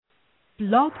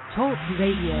Blog Talk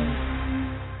Radio.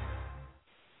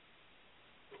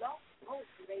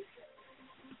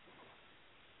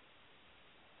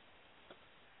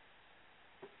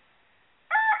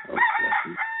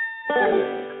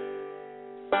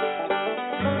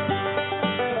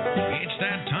 It's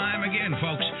that time again,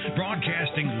 folks.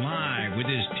 Broadcasting live with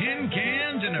his tin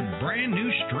cans and a brand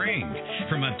new string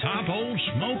from atop Old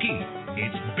Smoky.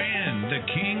 It's Ben, the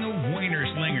king of Wiener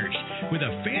Slingers, with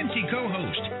a fancy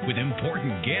co-host, with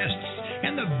important guests,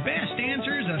 and the best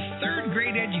answers a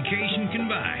third-grade education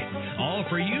can buy. All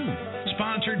for you.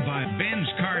 Sponsored by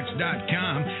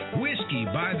BensCarts.com, whiskey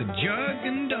by the jug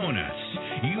and donuts.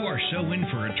 You are so in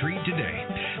for a treat today.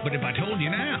 But if I told you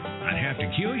now, I'd have to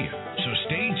kill you. So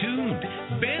stay tuned.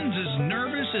 Ben's as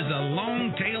nervous as a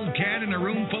long-tailed cat in a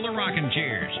room full of rocking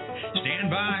chairs.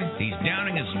 Stand by. He's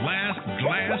downing his last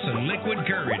glass of liquid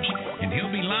courage, and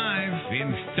he'll be live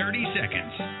in 30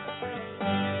 seconds.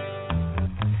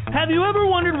 Have you ever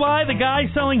wondered why the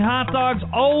guy selling hot dogs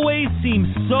always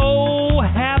seems so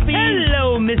happy?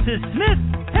 Hello, Mrs. Smith.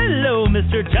 Hello,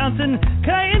 Mr. Johnson.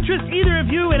 Can I interest either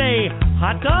of you in a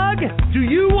hot dog? Do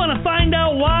you want to find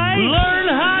out why?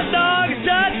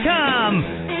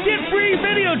 LearnHotDogs.com. Get free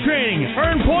video training,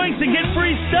 earn points, and get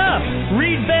free stuff.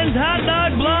 Read Ben's Hot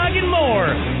Dog blog and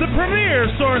more. The premier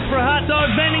source for hot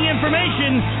dog vending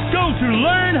information. Go to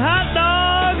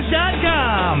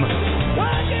LearnHotDogs.com.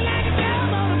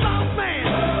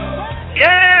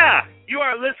 Yeah! You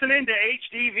are listening to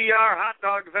HDVR Hot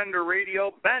Dog Vendor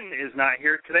Radio. Ben is not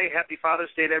here today. Happy Father's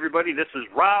Day to everybody. This is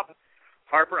Rob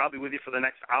Harper. I'll be with you for the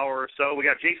next hour or so. We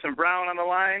got Jason Brown on the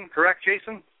line. Correct,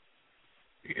 Jason?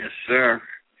 Yes, sir.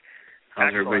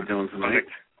 How's Excellent. Everybody doing tonight?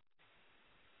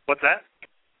 What's that?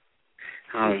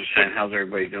 I was just saying, how's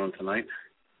everybody doing tonight?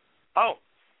 Oh,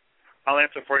 I'll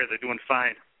answer for you. They're doing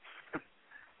fine.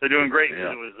 They're doing great.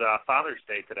 Yeah. It was Father's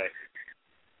Day today.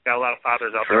 Got a lot of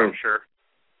fathers out True. there, I'm sure.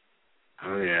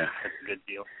 Oh, yeah. That's a good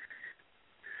deal.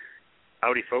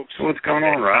 Howdy, folks. So what's going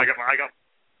on, Rob? I got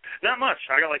not much.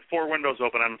 I got like 4 windows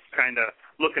open. I'm kind of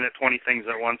looking at 20 things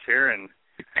at once here and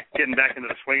getting back into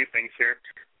the swing of things here.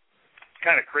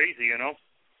 Kind of crazy, you know.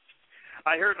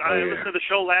 I listened to the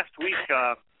show last week.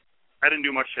 I didn't do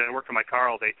much. I worked on my car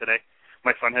all day today.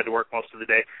 My son had to work most of the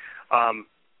day.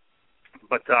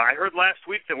 But I heard last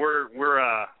week that we're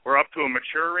up to a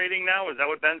mature rating now. Is that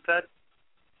what Ben said?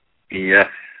 Yeah.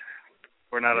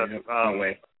 We're not a that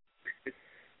way.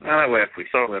 That way, if we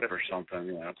slip or something,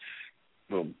 you know, it's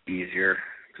a little easier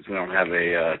because we don't have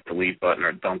a delete button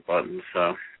or dump button.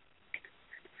 So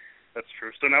that's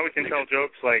true. So now we can tell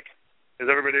jokes like, is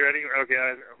everybody ready? Okay,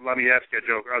 let me ask you a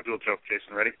joke. I'll do a joke,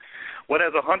 Jason. Ready? What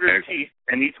has 100 teeth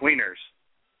and eats wieners?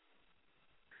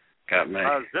 Got me.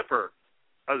 A zipper.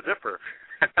 A zipper.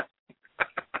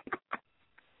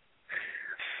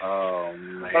 Oh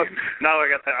man! Now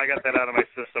I got that out of my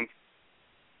system.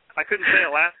 I couldn't say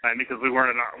it last time because we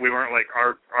weren't like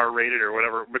R-rated or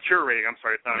whatever. Mature rating. I'm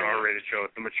sorry, it's not an R-rated show.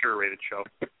 It's a mature rated show.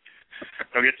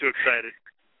 Don't get too excited.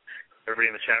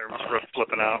 Everybody in the chat room is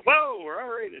flipping out. Whoa, we're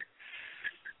R-rated.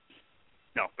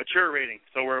 No, mature rating.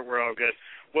 So we're all good.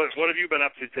 What have you been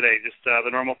up to today? Just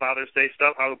the normal Father's Day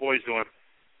stuff. How are the boys doing?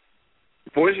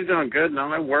 The boys are doing good.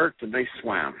 No, they worked and they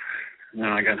swam. And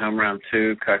then I got home around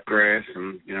 2, cut grass,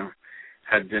 and, you know,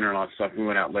 had dinner and all that stuff. We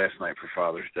went out last night for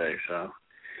Father's Day, so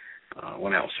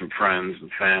went out with some friends and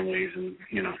families and,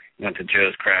 you know, went to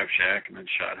Joe's Crab Shack and then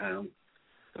shot home.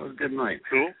 So it was a good night.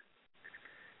 Cool.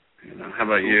 You know, how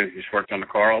about you? You just worked on the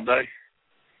car all day?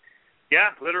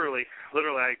 Yeah, literally.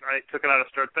 I took it out of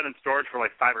storage. It's been in storage for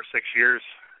like 5 or 6 years.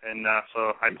 And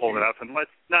so I pulled it out. And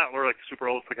it's not really super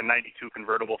old. It's like a 92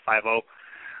 convertible 5.0.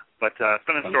 But it's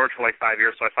been in storage for like 5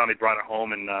 years, so I finally brought it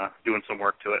home and doing some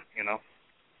work to it, you know.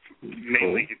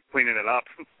 Mainly cleaning it up,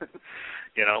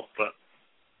 you know. But,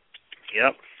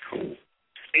 yep. Cool.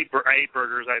 I ate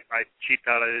burgers. I cheaped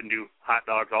out. I didn't do hot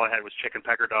dogs. All I had was chicken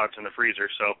pecker dogs in the freezer,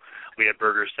 so we had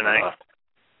burgers tonight.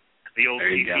 The old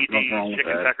TCD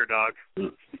chicken pecker dog.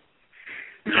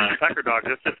 Chicken pecker dog,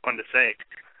 that's just fun to say.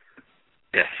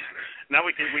 Yes. Now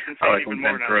we can say like even when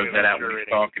more Ben now. throws that out when he's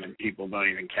talking and people don't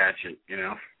even catch it, you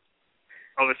know.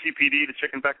 Oh, the CPD, the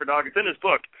chicken pecker dog, it's in his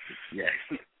book. Yes.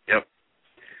 Yep.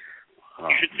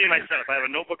 You should see my setup. I have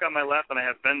a notebook on my left and I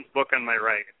have Ben's book on my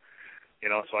right. You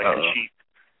know, so I can cheat.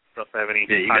 So if I have any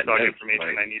hot dog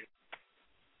information I need.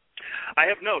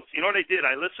 I have notes. You know what I did?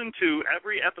 I listened to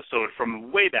every episode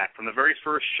from way back, from the very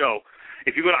first show.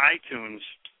 If you go to iTunes,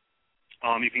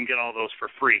 you can get all those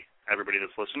for free. Everybody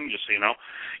that's listening, just so you know,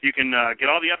 you can get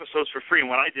all the episodes for free.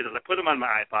 And what I did is I put them on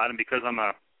my iPod, and because I'm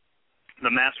a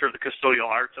the master of the custodial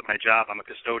arts at my job. I'm a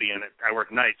custodian. I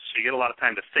work nights, so you get a lot of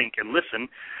time to think and listen.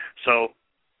 So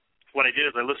what I did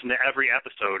is I listened to every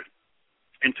episode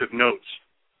and took notes.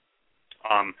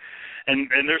 And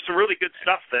there's some really good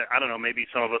stuff that, I don't know, maybe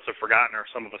some of us have forgotten or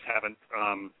some of us haven't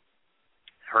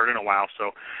heard in a while.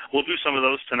 So we'll do some of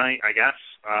those tonight, I guess.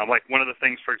 Like one of the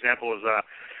things, for example, is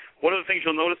one of the things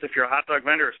you'll notice if you're a hot dog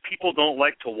vendor is people don't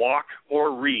like to walk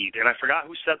or read. And I forgot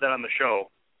who said that on the show.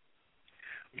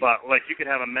 But, like, you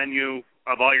could have a menu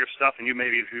of all your stuff, and you've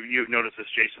noticed this,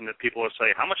 Jason, that people will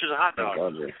say, how much is a hot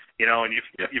dog? You know, and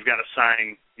you've got a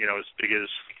sign, you know, as big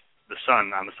as the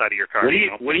sun on the side of your car.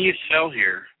 What do you sell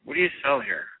here? What do you sell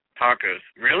here? Tacos.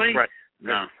 Really? Right.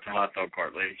 No, it's a hot dog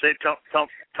cart, lady. Say, tell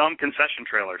them concession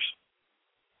trailers.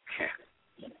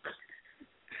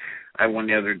 I had one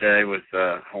the other day with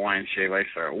Hawaiian shave ice.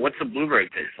 What's the blueberry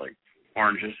taste like?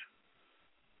 Oranges.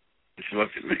 And she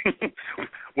looked at me.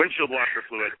 Windshield washer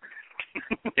fluid.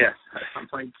 Yeah. I'm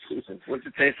like, Jesus, what's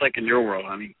it taste like in your world,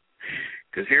 honey?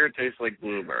 Because here it tastes like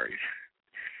blueberries.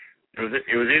 It was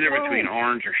either between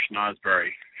orange or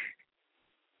schnozberry.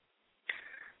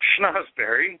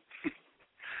 Schnozberry?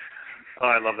 Oh,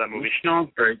 I love that movie.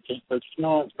 Schnozberry tastes like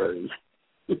schnozberry.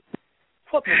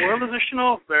 What in the world is a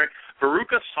schnozberry?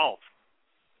 Veruca Salt.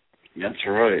 That's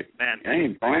right. Man. Hey,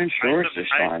 Brian Shores just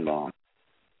signed on.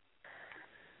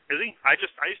 Is he? I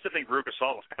used to think Veruca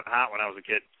Salt was kind of hot when I was a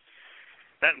kid.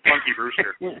 That and Funky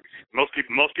Brewster. Most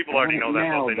people already know that.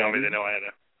 Well, they know me. They know I had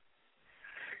a.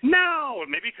 No,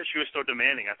 maybe because she was so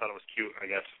demanding. I thought it was cute. I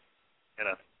guess in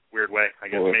a weird way.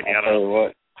 I guess maybe I don't know.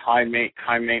 What high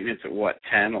maintenance at what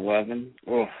 10, 11?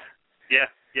 Oh. Yeah.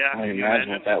 I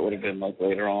imagine what that would have been like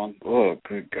later on. Oh,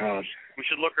 good God. We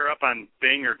should look her up on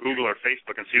Bing or Google or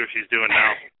Facebook and see what she's doing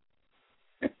now.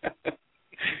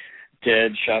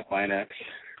 Dead, shot by an ex.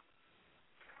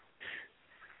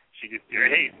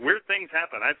 Hey, weird things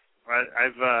happen. I'll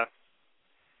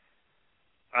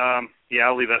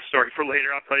leave that story for later.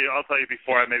 I'll tell you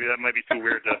before. Maybe that might be too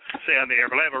weird to say on the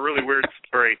air, but I have a really weird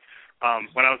story.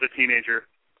 When I was a teenager,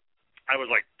 I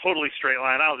was like totally straight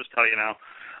line. I'll just tell you now.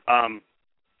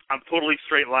 I'm totally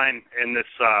straight line in this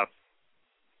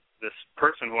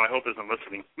person who I hope isn't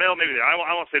listening. Maybe I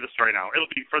won't say the story now. It'll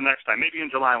be for the next time. Maybe in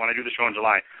July when I do the show in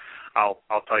July, I'll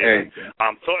tell you.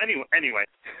 So anyway,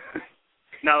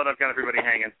 now that I've got everybody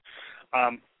hanging,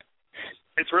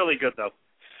 it's really good though.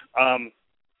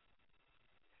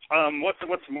 What's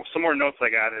some more notes I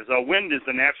got is wind is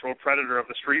the natural predator of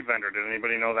the street vendor. Did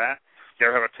anybody know that? You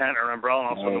ever have a tent or umbrella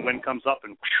and all of a sudden the wind comes up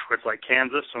and it's like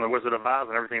Kansas and the Wizard of Oz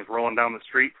and everything's rolling down the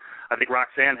street? I think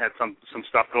Roxanne had some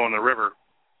stuff go in the river,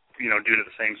 you know, due to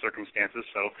the same circumstances.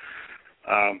 So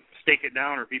stake it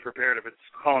down or be prepared. If it's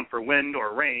calling for wind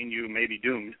or rain, you may be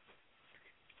doomed.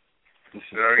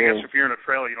 So I guess if you're in a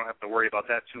trailer, you don't have to worry about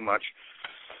that too much.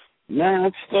 No,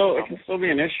 it can still be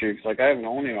an issue. Cause like I have an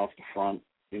awning off the front,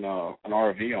 you know, an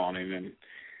RV awning, and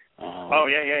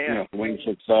you know, if the wind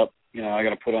kicks up, you know, I got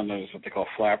to put on those what they call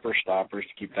flapper stoppers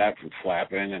to keep that from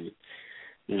flapping, and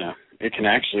you know, it can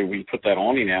actually when you put that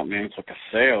awning out, man, it's like a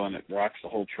sail and it rocks the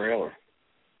whole trailer.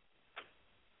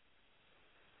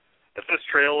 If this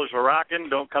trailer is a rocking,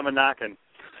 don't come a knocking.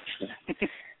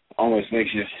 Almost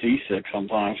makes you seasick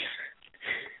sometimes.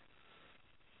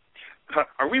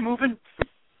 Are we moving?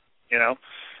 You know,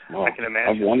 well, I can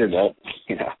imagine. I've wondered that.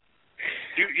 Yeah.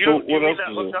 You leave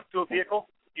that hooked up to a vehicle?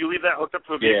 You leave that hooked up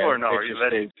to a vehicle or no?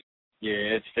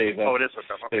 It stays up. Oh, it is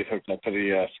hooked up. Stays hooked up to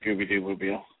the Scooby-Doo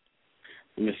mobile,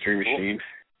 the Mystery Machine.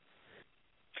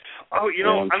 Oh, you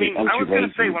know, I mean, I was going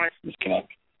to say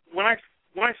when I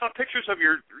saw pictures of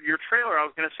your trailer, I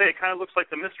was going to say it kind of looks like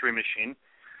the Mystery Machine.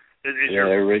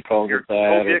 Everybody calls it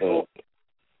that.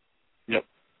 Yep.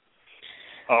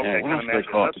 Oh, okay, what else do they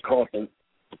call it? They call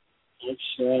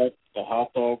it the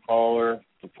hot dog collar,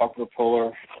 the pucker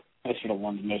puller. That's what the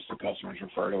ones most of the customers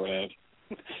refer to it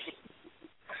as.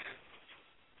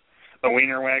 The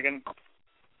wiener wagon.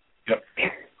 Yep.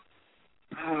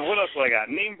 What else do I got?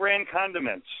 Name brand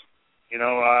condiments. You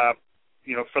know,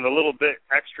 for the little bit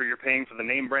extra you're paying for the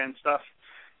name brand stuff.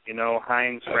 You know,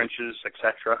 Heinz, French's,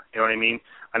 etc. You know what I mean?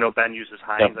 I know Ben uses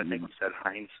Heinz. Yep. I think he said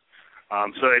Heinz.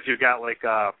 So if you've got like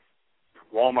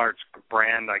Walmart's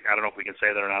brand, like I don't know if we can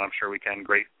say that or not. I'm sure we can.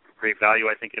 Great value,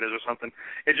 I think it is, or something.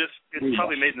 It's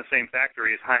probably made in the same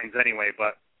factory as Heinz anyway,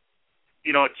 but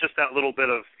you know, it's just that little bit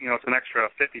of, you know, it's an extra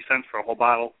 50 cents for a whole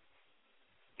bottle.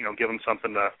 You know, give them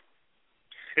something to.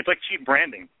 It's like cheap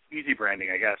branding, easy branding,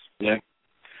 I guess. Yeah.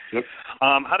 Yep.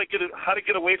 How to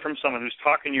get away from someone who's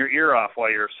talking your ear off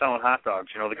while you're selling hot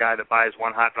dogs. You know, the guy that buys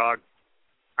one hot dog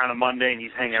on a Monday and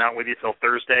he's hanging out with you till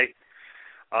Thursday.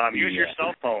 Use your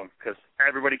cell phone, because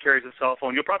everybody carries a cell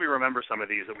phone. You'll probably remember some of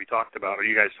these that we talked about, or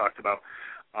you guys talked about.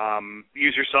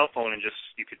 Use your cell phone and just,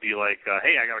 you could be like,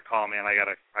 hey, I got a call, man. I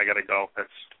gotta go.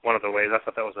 That's one of the ways. I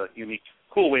thought that was a unique,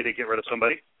 cool way to get rid of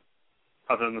somebody,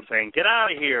 other than saying, get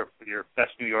out of here with your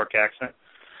best New York accent.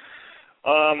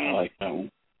 I like that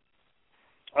one.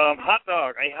 Hot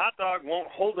dog. A hot dog won't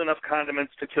hold enough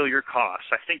condiments to kill your costs.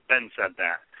 I think Ben said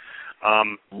that.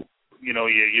 You know,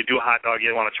 you do a hot dog, you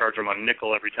want to charge them a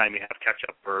nickel every time you have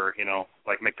ketchup, or, you know,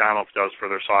 like McDonald's does for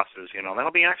their sauces. You know,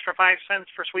 that'll be an extra 5 cents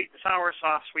for sweet and sour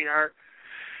sauce, sweetheart.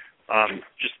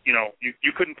 Just, you know,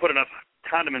 you couldn't put enough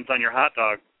condiments on your hot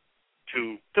dog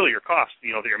to fill your cost,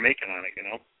 you know, that you're making on it, you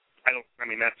know. I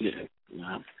mean, that's...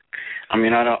 Yeah. I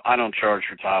mean, I don't charge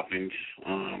for toppings,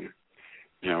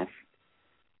 you know,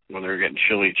 when they're getting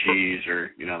chili cheese or,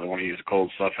 you know, they want to use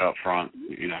cold stuff out front,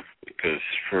 you know, because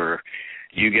for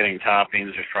you getting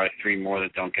toppings, there's probably 3 more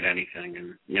that don't get anything.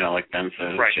 And, you know, like Ben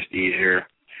said, right. It's just easier,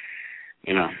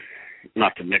 you know,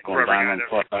 not to nickel and dime and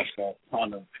plus I saw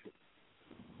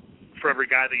for every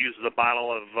guy that uses a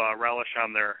bottle of relish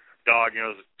on their dog, you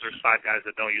know, there's 5 guys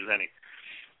that don't use any.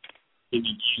 Like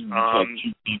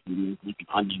 2 people make an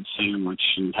onion sandwich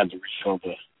and had to refill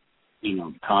the, you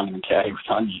know, the condiment caddy with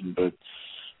onion, but,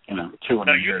 you know,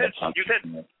 200 years, that's not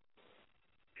too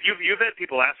You've had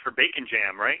people ask for bacon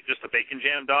jam, right? Just a bacon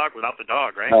jam dog without the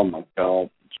dog, right? Oh, my God.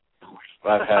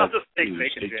 I've had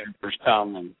bacon jam. Troopers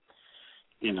come and,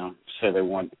 you know, say they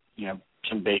want, you know,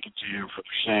 some bacon jam for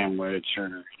their sandwich, or,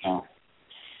 you know,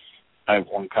 I have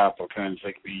one cop who comes,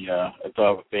 they could be a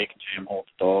dog with bacon jam, hold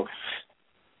the dog.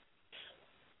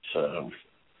 So,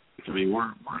 I mean,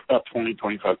 we're about 20,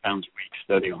 25 pounds a week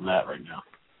steady on that right now.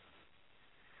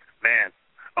 Man.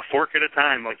 A fork at a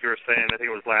time, like you were saying. I think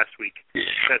it was last week. Yeah.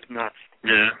 That's nuts.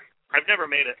 Yeah. I've never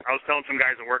made it. I was telling some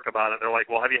guys at work about it. They're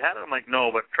like, well, have you had it? I'm like,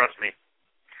 no, but trust me.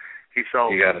 He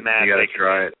sells mad. You gotta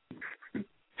try it.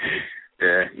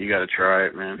 Yeah, you gotta try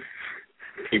it, man.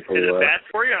 People. Is it bad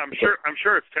for you? I'm sure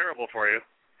it's terrible for you.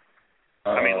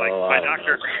 I mean, like, my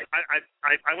doctor,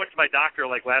 I went to my doctor,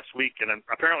 like, last week, and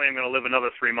apparently I'm going to live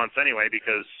another 3 months anyway,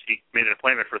 because he made an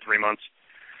appointment for 3 months.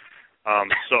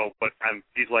 But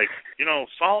he's like, you know,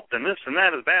 salt and this and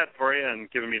that is bad for you,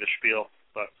 and giving me the spiel.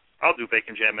 But I'll do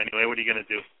bacon jam anyway. What are you going to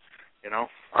do? You know?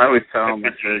 I always tell him, I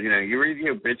said, you know, you read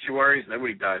the obituaries,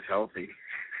 nobody dies healthy.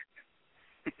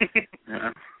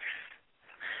 Yeah.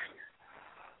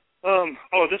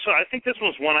 This one. I think this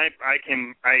was one I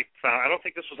found. I don't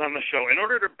think this was on the show. In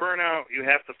order to burn out, you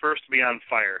have to first be on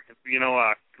fire. You know,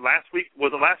 last week or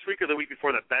the week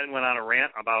before that Ben went on a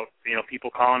rant about, you know,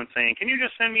 people calling and saying, "Can you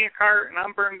just send me a cart? And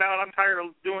I'm burned out. I'm tired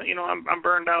of doing. You know, I'm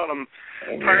burned out. I'm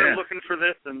tired of looking for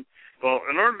this." And well,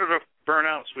 in order to burn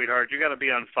out, sweetheart, you got to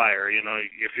be on fire. You know,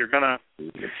 if you're gonna,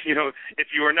 you know,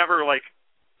 if you were never like,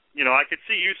 you know, I could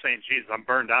see you saying, "Geez, I'm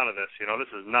burned out of this. You know,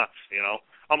 this is nuts." You know,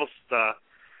 almost.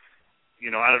 You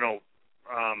know, I don't know,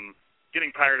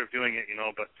 getting tired of doing it, you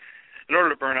know, but in order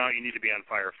to burn out, you need to be on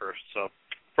fire first. So,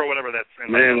 for whatever that's,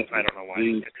 and man, I don't know why.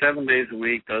 7 days a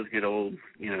week does get old,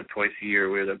 you know, twice a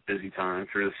year. We have a busy time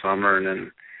through the summer and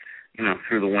then, you know,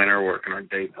 through the winter working our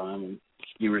daytime and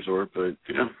ski resort. But,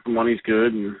 you know, the money's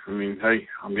good. And, I mean, hey,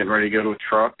 I'm getting ready to go to a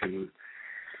truck and,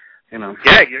 you know.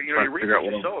 Yeah, you reap what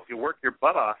you sow. If you work your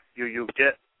butt off, you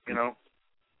get, you know.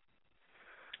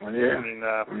 Well, yeah,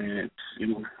 I mean, it's, you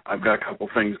know, I've got a couple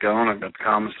things going. I've got the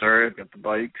commissary, I've got the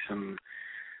bikes, and,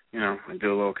 you know, I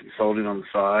do a little consulting on the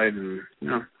side, and, you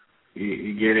know,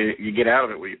 you get out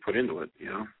of it what you put into it, you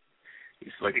know.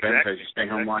 It's like Ben says, you stay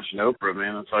home watching Oprah,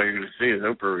 man, that's all you're going to see is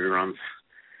Oprah reruns.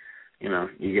 You know,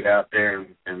 you get out there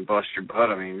and bust your butt.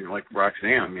 I mean, like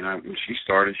Roxanne, I mean, when she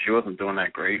started, she wasn't doing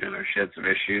that great, and she had some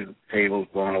issues, the tables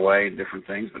blown away, and different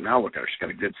things, but now look at her, she's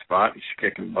got a good spot, and she's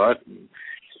kicking butt, and,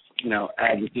 you know,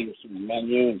 adding things to the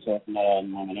menu and talking about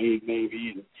lemonade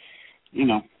maybe, and, you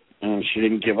know, and she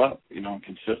didn't give up. You know,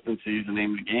 consistency is the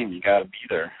name of the game. You got to be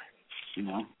there, you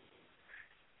know.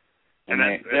 And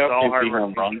it's all hard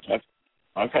work.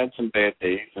 I've had some bad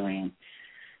days. I mean,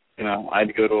 you know, I had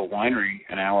to go to a winery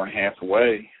an hour and a half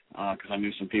away because I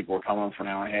knew some people were coming for an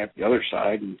hour and a half the other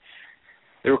side, and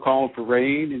they were calling for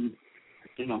rain, and,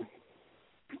 you know,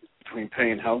 between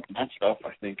paying help and that stuff,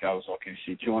 I think I was lucky to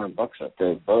see $200 up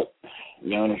there. But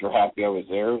the owners were happy I was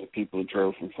there. The people who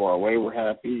drove from far away were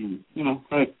happy. And, you know,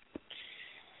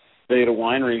 stay at a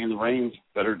winery in the rain's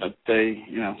better than stay,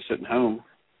 you know, sitting home.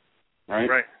 Right?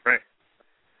 Right.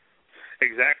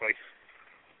 Exactly.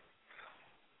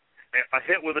 A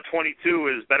hit with a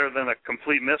 22 is better than a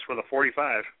complete miss with a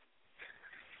 45.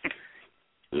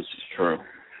 This is true.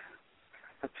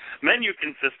 Menu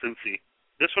consistency.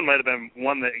 This one might have been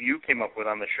one that you came up with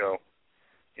on the show,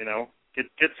 you know.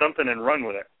 Get something and run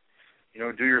with it.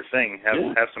 Do your thing.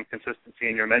 Have some consistency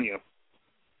in your menu.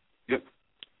 Yep.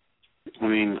 I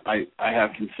mean, I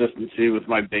have consistency with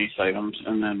my base items,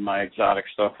 and then my exotic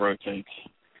stuff rotates,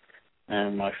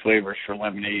 and my flavors for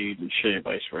lemonade and shave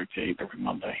ice rotate every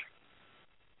Monday.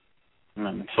 And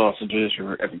then the sausages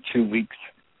are every 2 weeks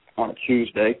on a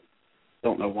Tuesday.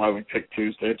 Don't know why we picked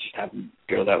Tuesday. It just happened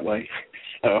to go that way.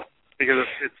 So because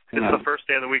it's the first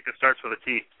day of the week that starts with a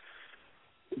T.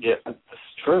 Yeah, that's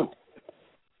true.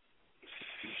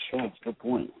 That's a good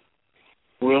point.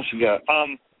 What else you got?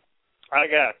 I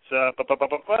got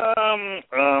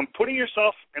putting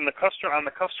yourself on the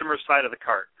customer's side of the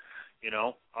cart. In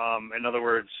other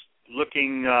words,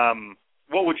 looking.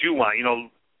 What would you want?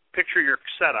 Picture your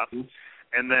setup,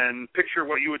 and then picture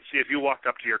what you would see if you walked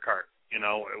up to your cart.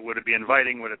 Would it be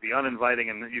inviting? Would it be uninviting?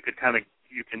 And you could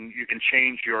you can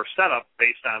change your setup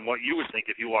based on what you would think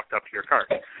if you walked up to your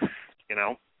cart.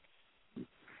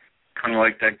 Kind of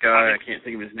like that guy, I can't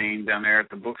think of his name, down there at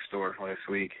the bookstore last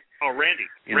week. Oh, Randy.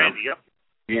 Randy, yep.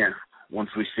 Yeah.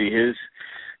 Once we see his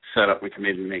setup, we can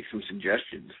maybe make some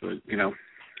suggestions. But,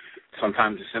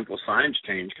 sometimes a simple signage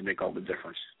change can make all the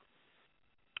difference.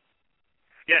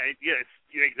 Yeah,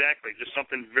 exactly. Just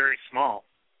something very small.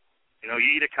 You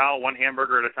eat a cow one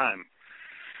hamburger at a time.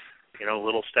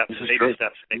 Little steps, baby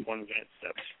steps, take one giant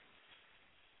steps.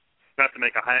 Not to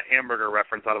make a hamburger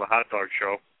reference out of a hot dog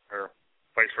show, or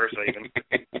vice versa even.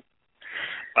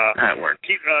 That works.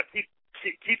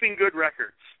 Keeping good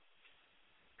records.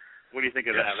 What do you think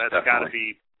of that? That's got to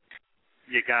be,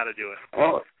 you got to do it.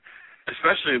 Well,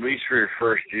 especially at least for your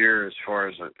first year, as far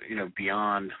as,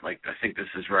 beyond, I think this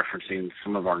is referencing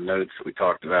some of our notes that we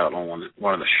talked about on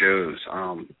one of the shows.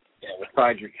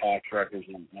 Besides your tax records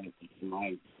and benefits, in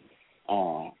my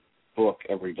book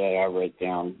every day, I write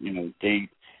down, date,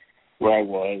 where I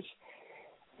was,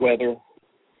 weather,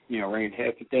 rain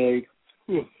half a day,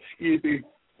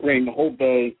 rain the whole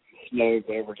day, snow,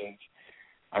 whatever it is.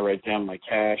 I write down my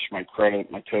cash, my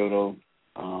credit, my total,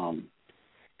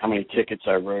 how many tickets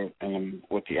I wrote, and then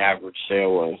what the average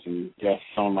sale was. And yes,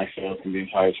 some of my sales can be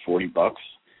as high as $40.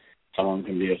 Some of them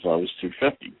can be as low as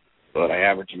 $250. But I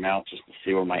average them out just to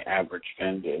see where my average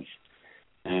spend is.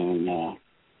 And,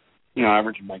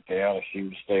 averaging my day out, I seem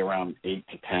to stay around 8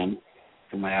 to 10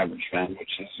 for my average spend,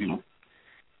 which is,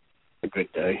 a good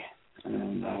day.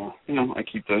 And, I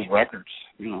keep those records,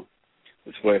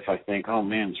 This way, if I think, oh,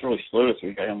 man, it's really slow this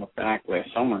week, I can look back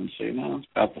last summer and say, no, it's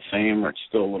about the same, or it's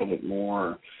still a little bit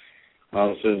more. Well,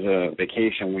 this is a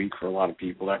vacation week for a lot of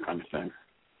people, that kind of thing.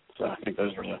 So I think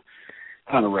those are the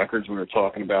kind of records we were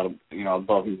talking about,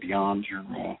 above and beyond your,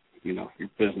 your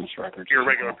business records. Your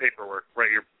regular paperwork, right,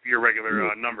 your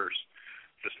regular numbers,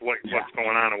 just what's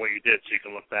going on and what you did so you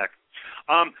can look back.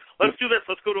 Let's do this.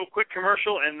 Let's go to a quick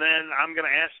commercial, and then I'm going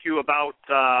to ask you about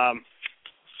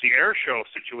the air show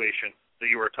situation that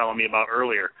you were telling me about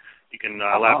earlier. You can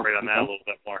elaborate on that a little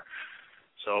bit more.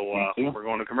 So we're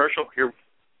going to commercial. Here,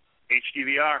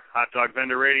 HDVR, Hot Dog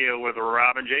Vendor Radio with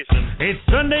Rob and Jason. It's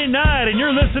Sunday night, and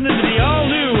you're listening to the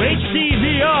all-new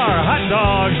HDVR Hot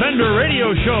Dog Vendor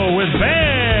Radio Show with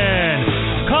Ben.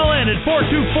 Call in at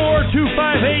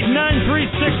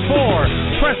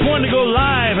 424-258-9364. Press 1 to go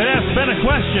live and ask Ben a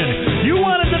question. You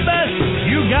wanted the best,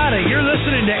 you got it. You're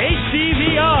listening to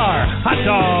HDVR Hot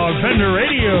Dog Vendor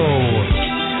Radio.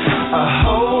 I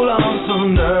hold on so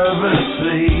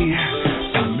nervously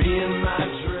to me and my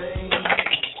dream.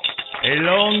 A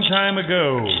long time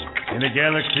ago, in a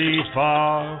galaxy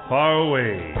far, far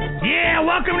away. Yeah,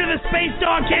 welcome to the Space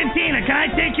Dog Cantina. Can I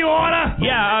take your order?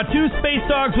 Yeah, 2 space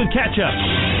dogs with ketchup.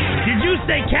 Did you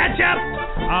say ketchup?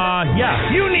 Yeah.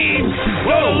 You need to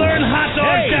go to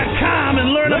learnhotdogs.com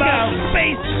and learn about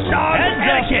space dog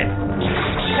etiquette.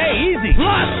 Hey, easy.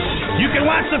 Plus, you can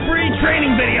watch the free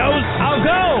training videos. I'll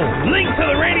go. Link to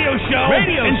the radio show.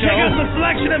 Check out the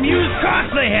selection of used carts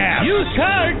they have. Used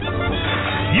carts?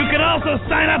 You can also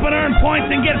sign up and earn points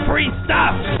and get free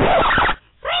stuff.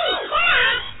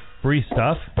 Free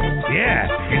stuff? Yeah.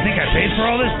 You think I paid for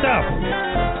all this stuff?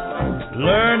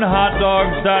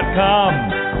 LearnHotDogs.com,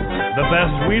 the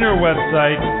best wiener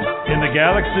website in the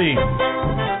galaxy.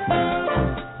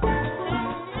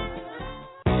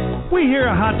 We here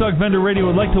at Hot Dog Vendor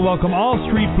Radio would like to welcome all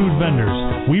street food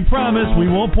vendors. We promise we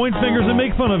won't point fingers and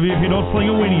make fun of you if you don't sling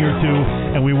a winnie or two,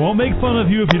 and we won't make fun of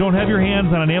you if you don't have your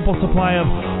hands on an ample supply of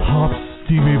hot,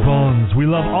 steamy buns. We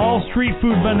love all street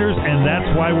food vendors, and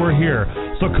that's why we're here.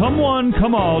 So come one,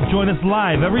 come all, join us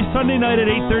live every Sunday night at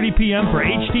 8:30 p.m. for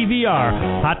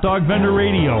HDVR, Hot Dog Vendor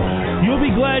Radio. You'll be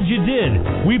glad you did.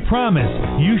 We promise.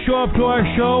 You show up to our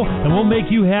show, and we'll make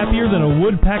you happier than a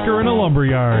woodpecker in a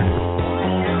lumberyard.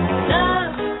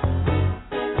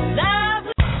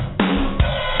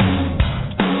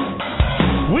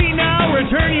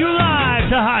 return you live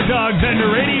to Hot Dog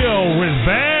Vendor Radio with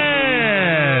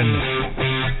Ben.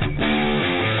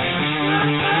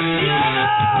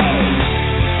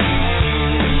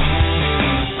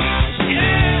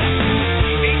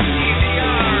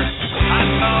 HDVR, Hot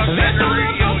Dog Vendor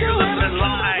Radio. You're listening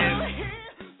live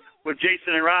with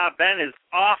Jason and Rob. Ben is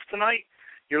off tonight.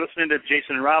 You're listening to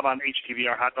Jason and Rob on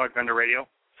HDVR, Hot Dog Vendor Radio.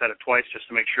 Said it twice just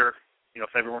to make sure, if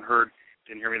everyone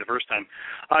didn't hear me the first time.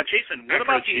 Jason, what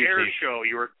about the air show?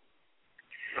 You were,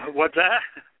 what's that?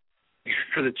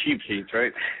 For the cheap seats,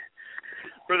 right?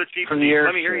 For the cheap seats.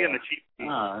 Let me hear you in the cheap seats.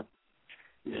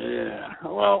 Yeah.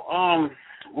 Well,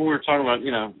 when we were talking about,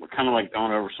 we're kind of like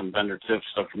going over some vendor tips,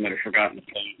 stuff we might have forgotten to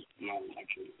say,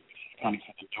 actually, kind of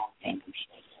for the door vendors.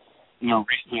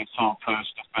 Recently I saw a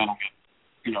post of Ben will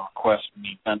get, requests from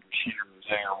the vendors here or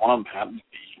there. One of them happened to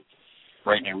be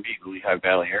right near me, the Lehigh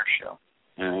Valley Air Show.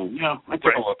 And, I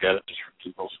took a look at it just for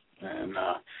people's. And,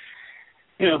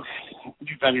 new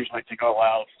vendors might think, oh,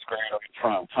 wow, this is great. I'll get in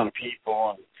front of a ton of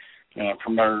people. And,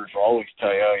 promoters will always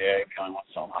tell you, oh, yeah, we only want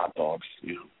to sell hot dogs.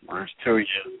 Whereas two of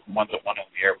you, one's at one end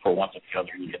of the airport, one's at the other,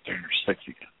 and you get there and you're sick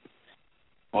again.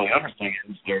 Well, the other thing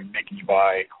is they're making you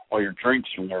buy all your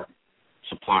drinks from their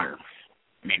supplier,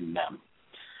 meaning them.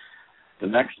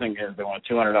 The next thing is they want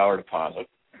a $200 deposit.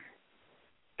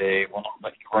 They will not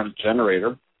let you run a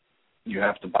generator. You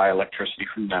have to buy electricity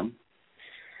from them.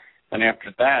 And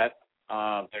after that,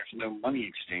 there's no money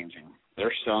exchanging.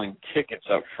 They're selling tickets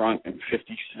up front in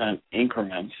 50-cent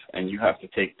increments, and you have to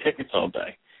take tickets all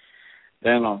day.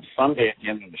 Then on Sunday at the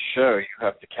end of the show, you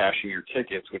have to cash in your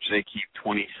tickets, which they keep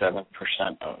 27%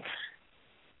 of.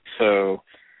 So,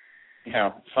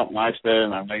 something I said,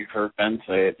 and I know you've heard Ben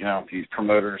say it, if these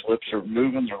promoters' lips are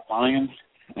moving, they're lying.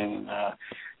 And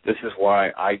this is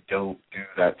why I don't do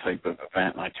that type of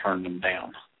event, and I turn them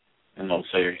down. And they'll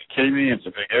say, are you kidding me? It's a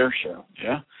big air show.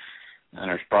 Yeah. And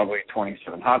there's probably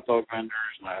 27 hot dog vendors,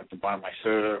 and I have to buy my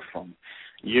soda from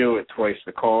you at twice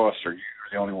the cost, or you're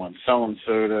the only one selling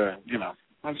soda. And,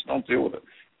 I just don't deal with it.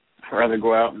 I'd rather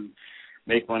go out and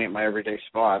make money at my everyday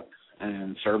spot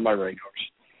and serve my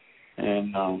regulars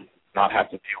and not have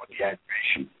to deal with the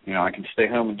aggravation. I can stay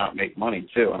home and not make money,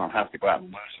 too. I don't have to go out and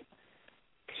lose it.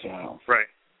 So. Right.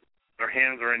 Their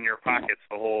hands are in your pockets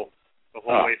the whole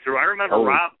way through. I remember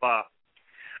Rob.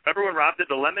 Remember when Rob did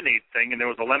the lemonade thing, and there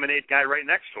was a lemonade guy right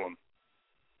next to him.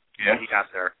 Yeah. When he got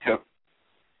there. Yep.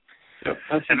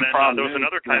 That's and the then problem. There was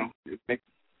another time.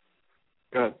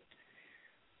 Go ahead.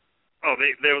 Oh,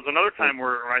 there was another time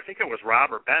where I think it was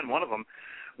Rob or Ben, one of them,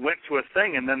 went to a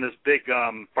thing, and then this big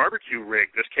barbecue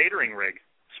rig, this catering rig,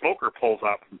 smoker pulls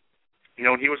up. And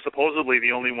he was supposedly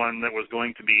the only one that was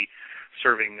going to be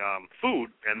serving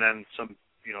food, and then some,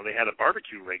 they had a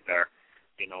barbecue rig there.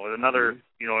 Another,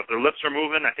 if their lips are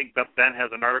moving, I think Ben has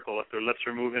an article, if their lips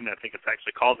are moving, I think it's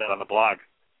actually called that on the blog.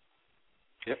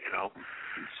 Yep.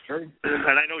 It's true.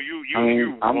 And I know you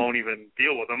won't even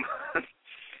deal with them.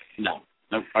 No,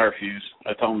 I refuse.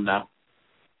 I tell them no.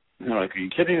 Like, are you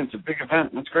kidding? It's a big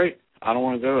event. That's great. I don't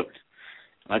want to do it.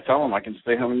 And I tell them I can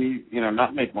stay home and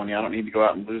not make money. I don't need to go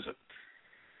out and lose it.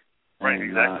 Right, and,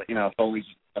 exactly. It's always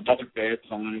another bad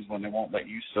sign is when they won't let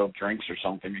you sell drinks or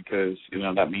something because,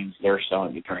 that means they're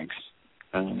selling the drinks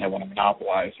and they want to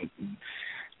monopolize it. And,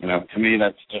 to me,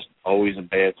 that's just always a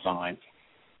bad sign.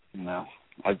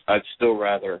 I'd still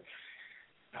rather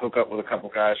hook up with a couple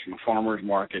guys from a farmer's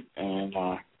market and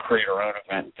create our own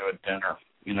event, do a dinner,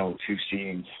 with 2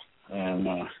 scenes, and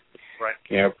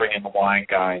right. Bring in the wine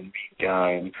guy and the meat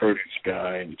guy and the produce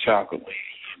guy and the chocolate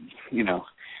lady,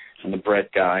 and the bread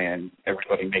guy, and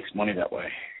everybody makes money that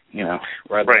way,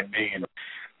 rather than me and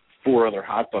 4 other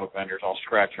hot dog vendors all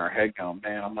scratching our head going,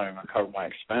 man, I'm not even going to cover my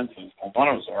expenses. Well, one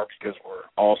of us are because we're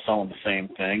all selling the same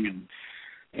thing, and,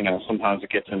 sometimes it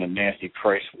gets into nasty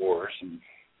price wars, and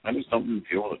I just don't even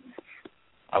deal with it.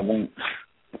 I won't.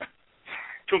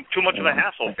 Too much of a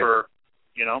hassle for,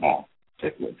 Oh,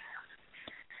 particularly.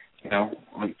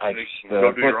 I just,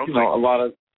 go do your own thing.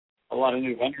 A lot of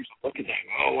new vendors look at that.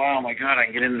 Oh, wow, my God, I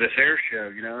can get into this air show.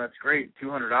 That's great,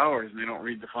 $200, and they don't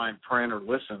read the fine print or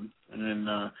listen. And then,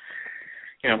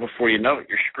 before you know it,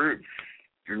 you're screwed.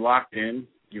 You're locked in.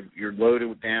 You're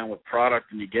loaded down with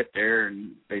product, and you get there,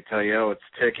 and they tell you, oh, it's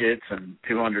tickets and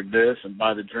 $200 this, and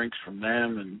buy the drinks from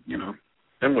them, and,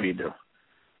 then what do you do?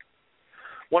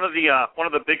 One of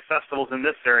the big festivals in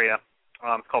this area,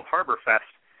 it's called Harbor Fest.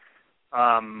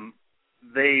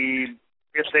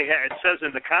 It says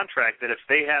in the contract that if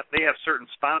they have certain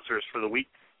sponsors for the week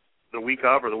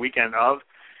of or the weekend of,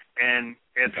 and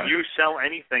if you sell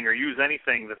anything or use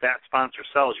anything that sponsor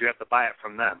sells, you have to buy it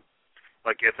from them.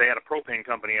 Like if they had a propane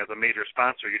company as a major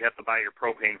sponsor, you'd have to buy your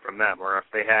propane from them. Or if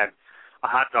they had a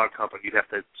hot dog company. You'd have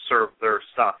to serve their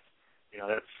stuff.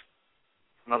 That's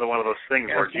another one of those things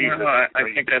where, Jesus. I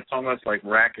think that's almost like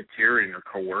racketeering or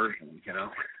coercion,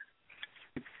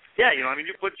 Yeah, you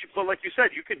put like you said,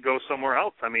 you could go somewhere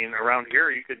else. Around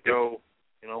here, you could go,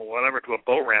 whatever, to a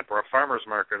boat ramp or a farmer's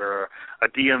market or a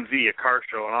DMV, a car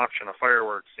show, an auction, a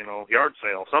fireworks, yard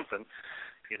sale, something,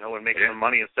 and make some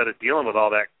money instead of dealing with all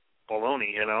that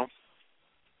baloney,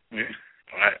 Yeah.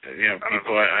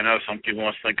 I know some people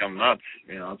must think I'm nuts.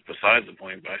 It's besides the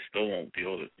point, but I still won't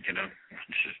deal with it.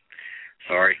 It's just,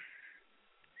 sorry.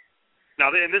 Now,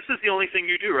 and this is the only thing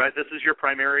you do, right? This is your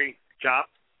primary job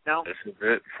now? This is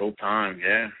it, full time.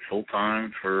 Yeah, full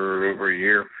time for over a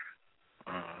year.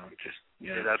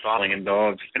 That's awesome. Slinging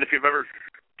dogs. And if you ever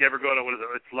go to, what is it?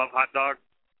 It's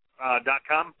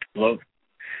lovehotdog.com.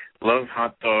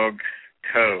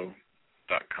 Lovehotdogco.com.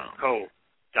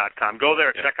 Co.com. Go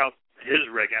there, yeah. Check out his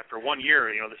rig. After 1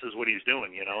 year, this is what he's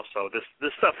doing. So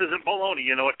this stuff isn't baloney.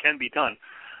 It can be done.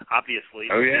 Obviously.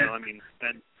 Oh yeah.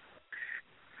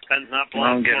 Ben's not blowing.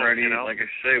 I'm getting ready. Like I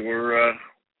say, we're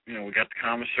we got the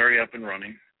commissary up and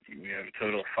running. We have a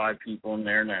total of 5 people in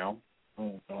there now.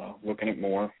 Looking at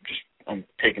more. I'm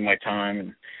taking my time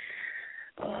and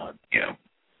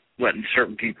letting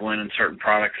certain people in and certain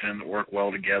products in that work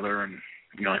well together. And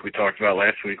like we talked about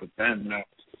last week with Ben, my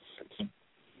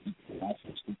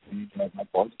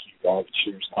barbecue guy that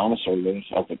shares commissary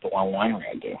lives up at the winery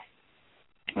I do.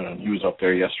 He was up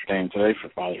there yesterday and today for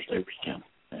Father's Day weekend,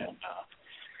 and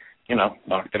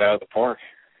knocked it out of the park.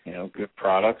 Good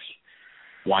products.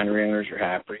 Winery owners are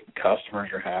happy.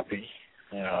 Customers are happy.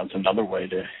 It's another way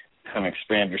to kind of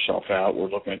expand yourself out. We're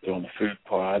looking at doing the food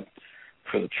pod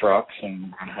for the trucks, and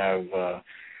we're going to have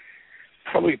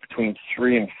probably between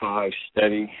 3 and 5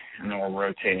 steady, and then we're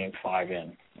rotating 5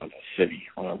 in of the city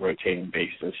on a rotating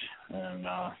basis. And,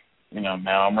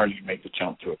 now I'm ready to make the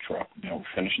jump to a truck. We're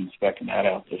finishing speccing that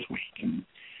out this week, and,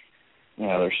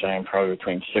 they're saying probably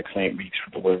between 6 and 8 weeks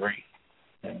for delivery,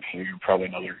 and figure probably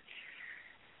another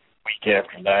week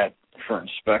after that for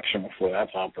inspection before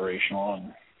that's operational.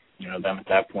 And, then at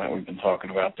that point we've been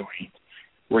talking about do we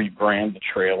rebrand the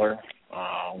trailer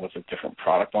with a different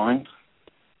product line,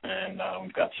 and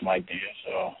we've got some ideas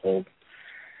hold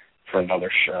for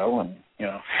another show, and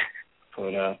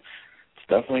but it's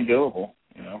definitely doable,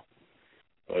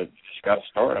 but just got to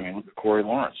start. Look at Corey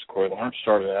Lawrence. Corey Lawrence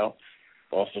started out,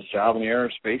 lost his job in the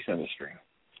aerospace industry,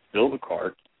 built a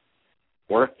cart,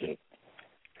 worked it,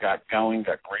 got going,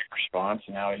 got great response,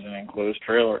 and now he's in an enclosed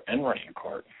trailer and running a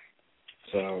cart.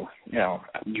 So,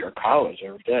 you're at college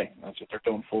every day. That's what they're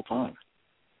doing full time.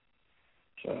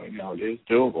 So, it is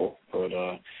doable, but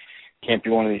can't be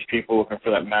one of these people looking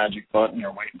for that magic button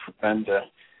or waiting for Ben to,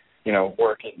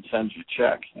 work it and send you a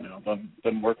check.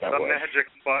 Doesn't work that way. The magic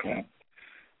button.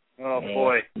 Yeah. Oh,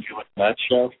 boy. Did you like that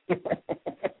show?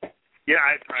 Yeah,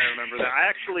 I remember that. I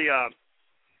actually,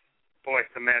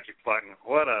 the magic button.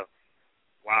 Wow.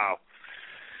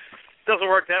 Doesn't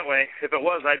work that way. If it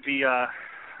was, I'd be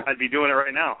doing it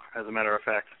right now, as a matter of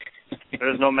fact.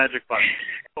 There's no magic button.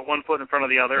 Put one foot in front of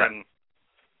the other, and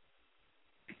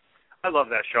I love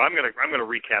that show. I'm gonna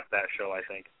recap that show, I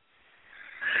think.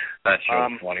 That show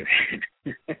is funny.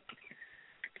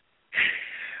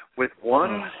 With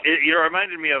one, it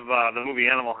reminded me of the movie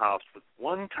Animal House. With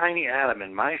one tiny atom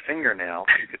in my fingernail,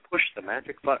 you could push the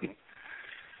magic button.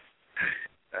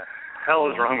 The hell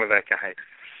is wrong with that guy?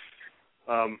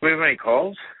 We have any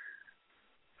calls?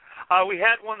 We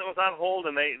had one that was on hold,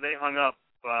 and they hung up.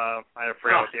 I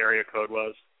forgot what the area code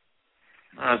was.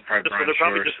 That's probably they're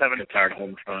probably just having tired of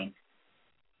holding phone.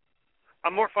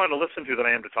 I'm more fun to listen to than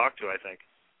I am to talk to, I think.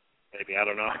 Maybe, I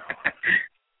don't know.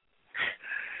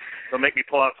 They'll make me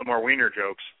pull out some more wiener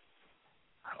jokes.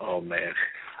 Oh, man.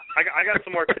 I got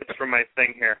some more tips from my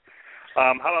thing here.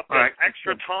 How about this? Right.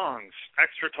 Extra tongs.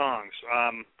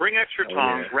 Bring extra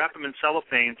tongs, wrap them in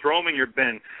cellophane, throw them in your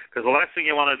bin, because the last thing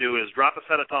you want to do is drop a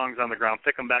set of tongs on the ground,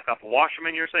 pick them back up, wash them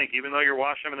in your sink, even though you're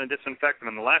washing them and then disinfecting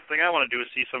them. The last thing I want to do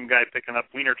is see some guy picking up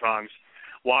wiener tongs,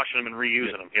 washing them and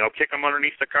reusing them. Kick them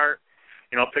underneath the cart,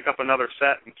 pick up another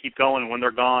set and keep going. When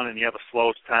they're gone and you have a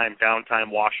slow time, downtime,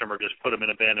 wash them, or just put them in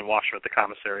a bin and wash them at the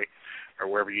commissary or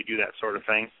wherever you do that sort of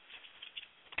thing.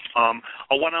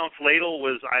 A 1-ounce ladle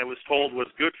I was told was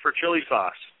good for chili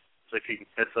sauce. So I think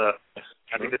it's a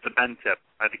Ben tip.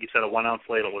 I think he said a 1-ounce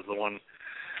ladle was the one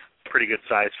pretty good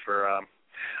size for.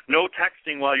 No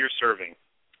texting while you're serving.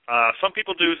 Some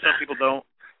people do, some people don't.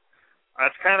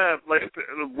 It's kind of like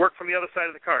work from the other side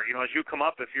of the cart. As you come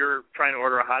up, if you're trying to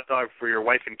order a hot dog for your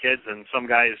wife and kids, and some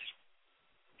guy's,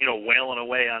 wailing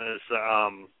away on his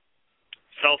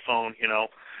cell phone,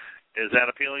 is that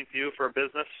appealing to you for a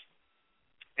business?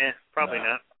 Probably No.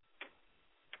 not.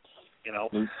 You know,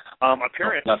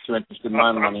 appearance. Not too interested in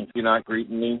my money. If you're not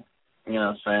greeting me, you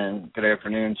know, saying good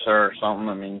afternoon, sir, or something.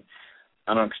 I mean,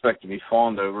 I don't expect to be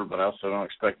fawned over, but I also don't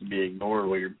expect to be ignored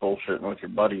while you're bullshitting with your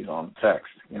buddies on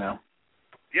text. You know.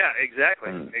 Yeah,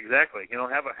 exactly, exactly. You know,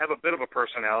 have a bit of a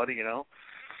personality. You know.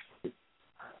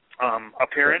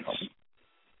 Appearance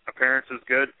is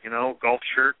good. You know, golf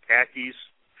shirt, khakis.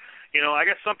 You know, I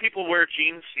guess some people wear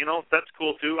jeans. You know, that's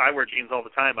cool too. I wear jeans all the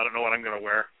time. I don't know what I'm going to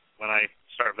wear when I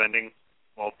start vending.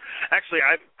 Well, actually,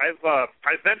 I've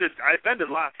vended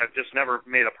lots. I've just never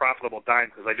made a profitable dime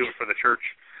because I do it for the church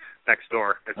next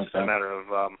door. It's just a matter of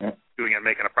doing it and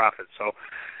making a profit. So,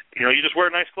 you know, you just wear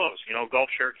nice clothes. You know,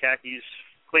 golf shirt, khakis,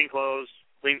 clean clothes,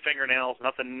 clean fingernails.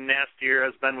 Nothing nastier,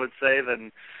 as Ben would say,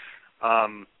 than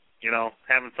you know,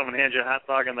 having someone hand you a hot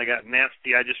dog and they got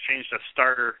nasty. I just changed a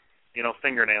starter, you know,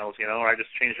 fingernails. You know, or I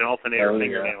just changed an alternator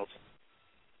fingernails.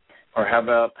 Or how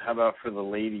about for the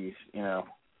ladies? You know,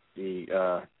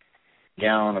 the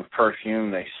gallon of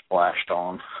perfume they splashed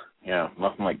on. You know,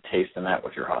 nothing like tasting that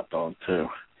with your hot dog too.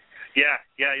 Yeah,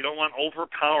 you don't want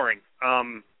overpowering.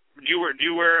 Do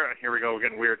you wear? Here we go. We're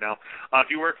getting weird now.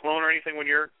 Do you wear cologne or anything when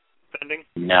you're vending?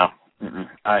 No.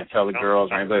 I tell the girls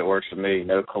or anybody that works with me,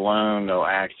 no cologne, no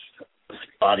Axe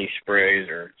body sprays,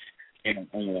 or any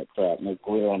of that crap. No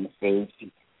glitter on the face.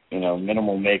 You know,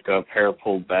 minimal makeup, hair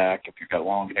pulled back. If you've got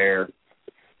long hair,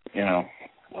 you know,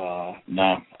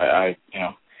 no. I you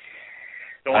know.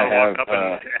 Don't want to walk up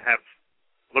and have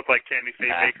look like Tammy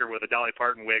Faye Baker with a Dolly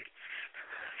Parton wig.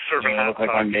 Serving hot look like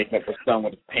my makeup was done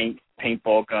with a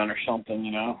paintball gun or something,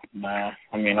 you know. Nah.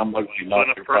 I mean, I'm ugly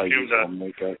enough to probably use some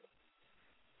makeup.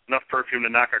 Enough perfume to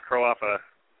knock a crow off a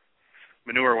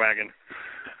manure wagon,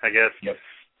 I guess. Yep.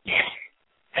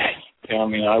 Yeah, I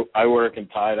mean, I work in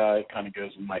tie-dye. It kind of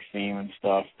goes with my theme and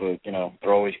stuff, but, you know,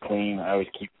 they're always clean. I always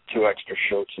keep 2 extra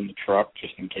shirts in the truck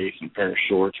just in case, and a pair of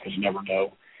shorts because you never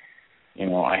know. You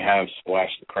know, I have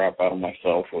splashed the crap out of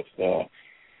myself with,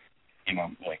 you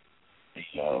know, like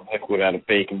the liquid out of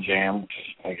bacon jam, which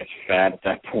is, I guess, fat at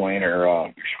that point, or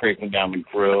you're scraping down the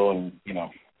grill and, you know,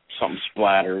 something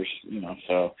splatters, you know,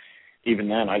 so even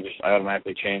then I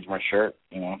automatically change my shirt,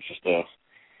 you know. It's just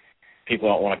people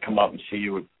don't want to come up and see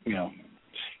you with, you know,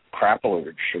 crap all over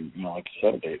your shirt, you know, like you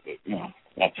said, but, you know,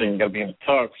 not saying you got to be in a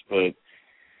tux, but, you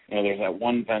know, there's that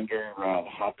one vendor, the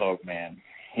hot dog man,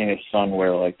 he and his son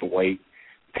wear, like, the white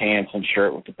pants and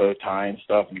shirt with the bow tie and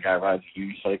stuff, and the guy rides a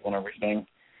unicycle and everything.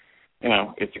 You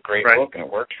know, it's a great look, and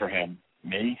it works for him.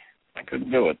 Me, I couldn't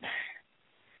do it.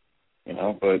 You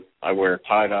know, but I wear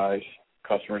tie-dyes.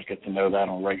 Customers get to know that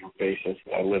on a regular basis.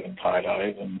 I live in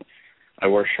tie-dyes, and I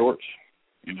wear shorts,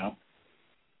 you know.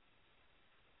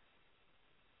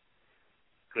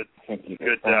 Good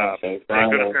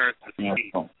appearance is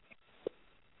key.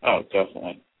 Oh,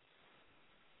 definitely.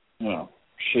 You know,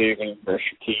 shaving, brush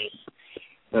your teeth,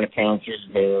 run accounts your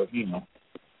hair, you know.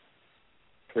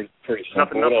 Pretty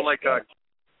simple. Nothing like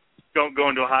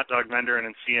going to a hot dog vendor and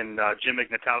then seeing Jim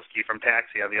Ignatowski from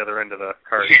Taxi on the other end of the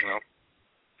cart, you know.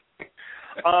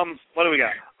 What do we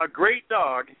got? A great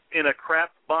dog in a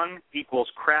crap bun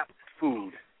equals crap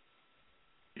food.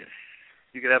 Yes.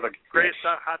 You could have the greatest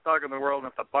hot dog in the world,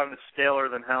 and if the bun is staler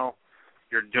than hell,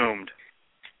 you're doomed.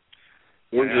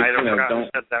 I don't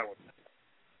said that one.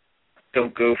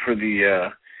 Don't go for the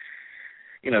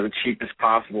the cheapest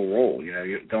possible roll. You know,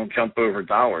 you don't jump over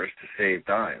dollars to save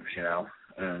dimes. You know,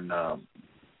 and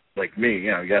like me,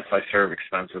 you know, yes, I serve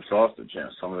expensive sausage. You know,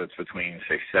 some of it's between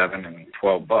say $7 and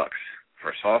 $12 for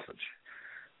a sausage,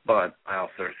 but I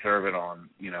also serve it on,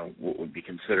 you know, what would be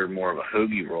considered more of a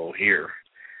hoagie roll here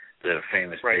that a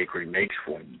famous bakery makes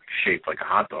for me, shaped like a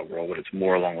hot dog roll, but it's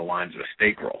more along the lines of a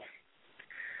steak roll.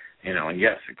 You know, and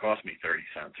yes, it cost me 30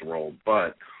 cents a roll,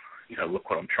 but you know, look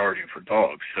what I'm charging for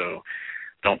dogs. So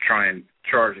don't try and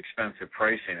charge expensive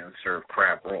pricing and serve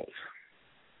crap rolls.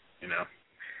 You know?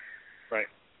 Right.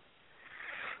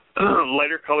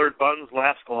 Lighter colored buns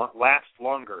last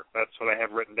longer. That's what I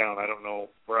have written down. I don't know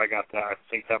where I got that. I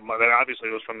think that obviously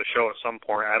was from the show at some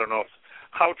point. I don't know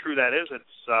how true that is.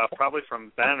 It's probably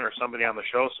from Ben or somebody on the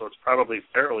show, so it's probably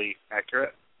fairly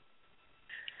accurate.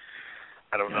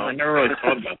 I don't know. I never really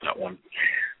thought about that one.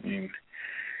 I mean,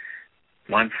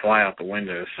 mine fly out the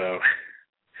window, so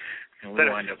we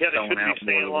wind up selling out. They should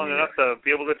be staying long enough to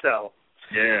be able to tell.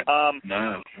 Yeah.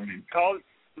 No. I mean, call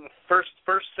the first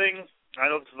thing. I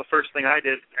know this is the first thing I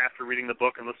did after reading the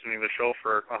book and listening to the show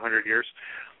for 100 years.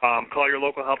 Call your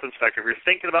local health inspector. If you're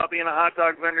thinking about being a hot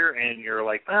dog vendor and you're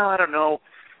like, I don't know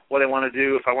what I want to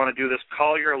do. If I want to do this,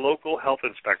 call your local health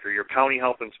inspector, your county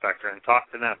health inspector, and talk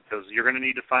to them, because you're going to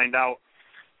need to find out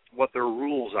what their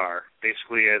rules are.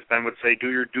 Basically, as Ben would say,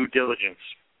 do your due diligence.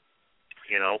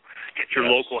 Get your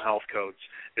local health codes.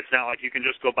 It's not like you can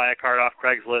just go buy a cart off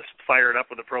Craigslist, fire it up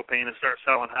with the propane, and start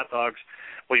selling hot dogs.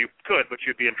 Well, you could, but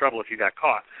you'd be in trouble if you got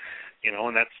caught. And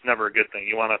that's never a good thing.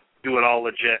 You want to do it all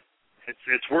legit.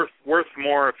 It's worth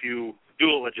more if you do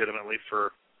it legitimately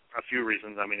for a few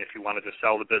reasons. I mean, if you wanted to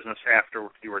sell the business after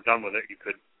you were done with it, you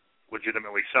could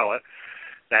legitimately sell it.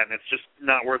 And it's just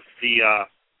not worth the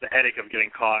headache of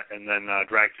getting caught and then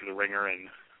dragged through the ringer, and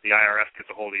the IRS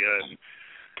gets a hold of you, and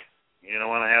you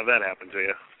don't want to have that happen to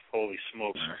you. Holy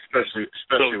smokes! Especially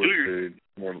with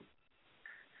food.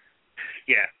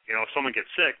 Yeah, if someone gets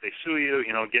sick, they sue you.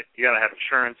 You got to have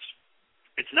insurance.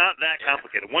 It's not that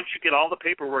complicated. Once you get all the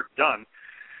paperwork done,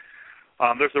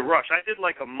 there's a rush. I did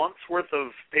like a month's worth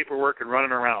of paperwork and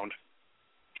running around,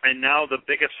 and now the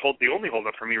only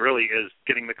holdup for me really is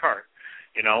getting the cart.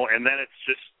 And then it's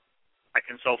just I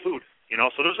can sell food.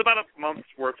 So there's about a month's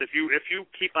worth. If you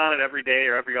keep on it every day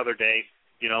or every other day,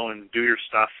 and do your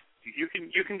stuff, you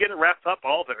can get it wrapped up,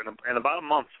 all of it, in about a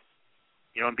month.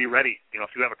 And be ready.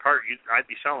 If you have a cart, I'd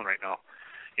be selling right now.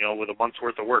 With a month's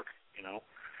worth of work.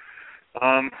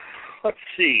 Let's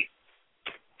see.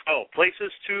 Oh,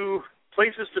 places to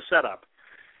set up.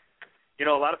 A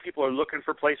lot of people are looking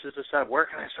for places to set up. Where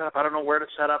can I set up? I don't know where to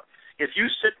set up. If you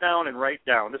sit down and write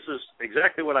down, this is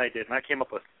exactly what I did, and I came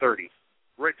up with 30.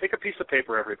 Take a piece of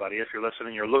paper, everybody, if you're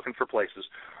listening, you're looking for places.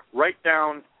 Write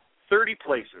down 30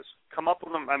 places. Come up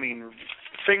with them. I mean,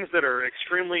 things that are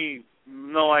extremely,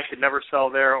 no, I could never sell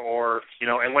there, or,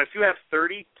 and if you have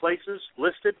 30 places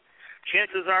listed,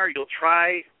 chances are you'll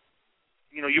try,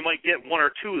 you might get one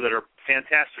or two that are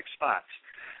fantastic spots.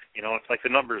 It's like the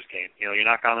numbers game. You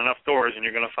knock on enough doors and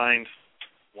you're going to find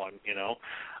one,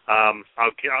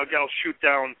 I'll shoot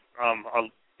down a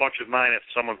bunch of mine if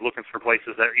someone's looking for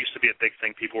places. That used to be a big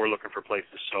thing. People were looking for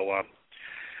places. So,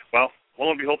 lo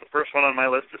and behold, the first one on my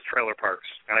list is trailer parks.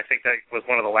 And I think that was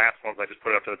one of the last ones I just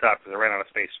put up to the top because I ran out of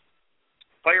space.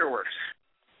 Fireworks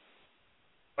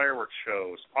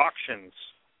shows, auctions,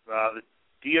 the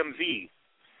DMV,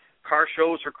 car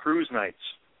shows or cruise nights,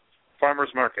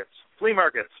 farmers markets, flea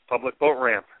markets, public boat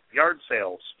ramp, yard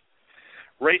sales,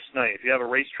 race night. If you have a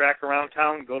racetrack around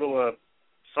town, go to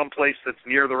someplace that's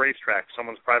near the racetrack,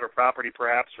 someone's private property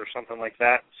perhaps, or something like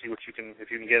that. See if you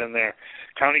can get in there.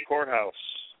 County courthouse,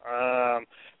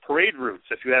 parade routes.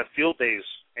 If you have field days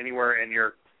anywhere in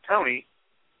your county,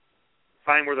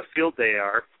 find where the field day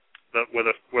are, where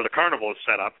the carnival is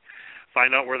set up.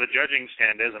 Find out where the judging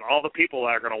stand is, and all the people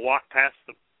are going to walk past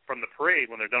from the parade.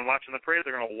 When they're done watching the parade,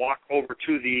 they're going to walk over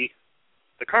to the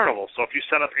carnival. So if you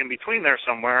set up in between there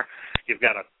somewhere, you've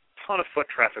got a ton of foot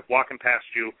traffic walking past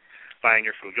you, buying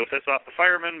your food. You'll piss off the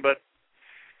firemen, but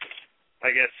I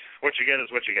guess what you get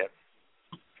is what you get.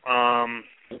 On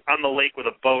the lake with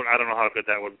a boat, I don't know how good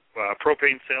that would.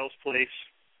 Propane sales place,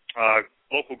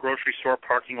 local grocery store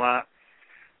parking lot,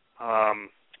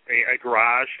 a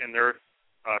garage, and their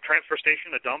transfer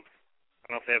station, a dump.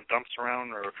 I don't know if they have dumps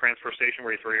around, or a transfer station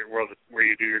where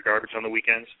you do your garbage on the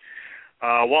weekends.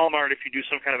 Walmart, if you do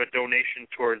some kind of a donation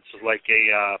towards like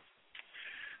a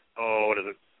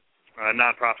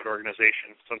nonprofit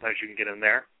organization, sometimes you can get in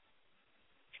there.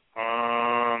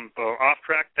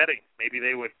 Off-track betting, maybe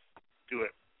they would do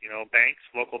it. Banks,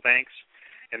 local banks,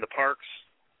 in the parks,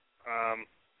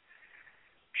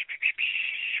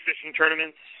 fishing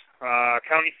tournaments,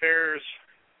 county fairs,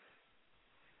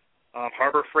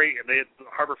 Harbor Freight.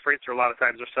 Harbor Freights are a lot of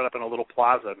times they're set up in a little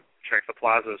plaza. Check the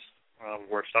plazas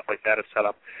where stuff like that is set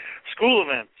up. School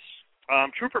events,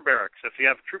 trooper barracks. If you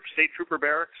have state trooper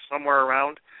barracks somewhere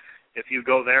around, if you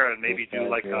go there and maybe do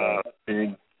like a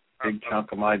big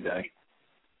chunk of my day.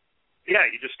 Yeah,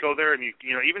 you just go there and you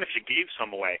even if you gave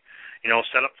some away,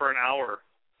 set up for an hour,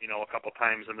 a couple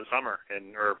times in the summer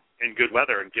or in good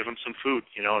weather, and give them some food,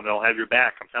 and they'll have your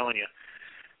back. I'm telling you,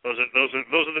 those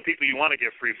are the people you want to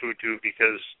give free food to,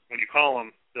 because when you call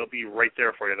them, they'll be right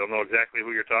there for you. They'll know exactly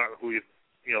who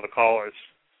the call is.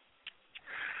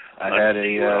 I had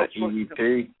a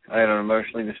EVP. I had an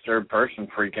emotionally disturbed person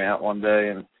freak out one day,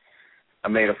 and I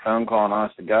made a phone call, and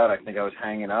honest to God, I think I was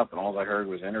hanging up, and all I heard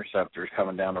was interceptors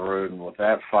coming down the road, and with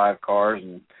that, 5 cars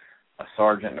and a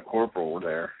sergeant and a corporal were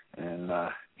there, and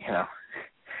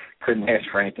couldn't ask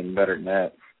for anything better than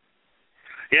that.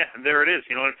 Yeah, and there it is.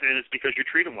 It's because you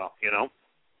treat them well.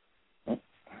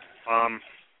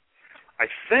 I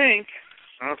think,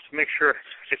 I'll have to make sure.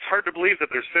 It's hard to believe that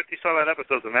there's 50-some odd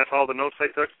episodes, and that's all the notes I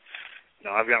took.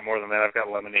 No, I've got more than that. I've got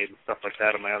lemonade and stuff like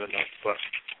that in my other notes, but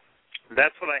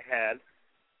that's what I had.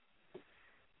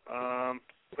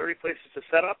 30 places to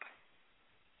set up.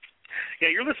 Yeah,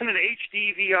 you're listening to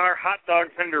HDVR Hot Dog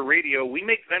Vendor Radio. We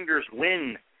make vendors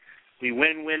win. We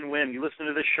win, win, win. You listen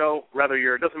to this show,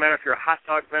 it doesn't matter if you're a hot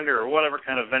dog vendor or whatever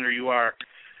kind of vendor you are,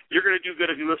 you're going to do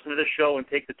good if you listen to this show and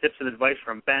take the tips and advice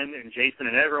from Ben and Jason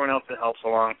and everyone else that helps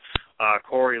along,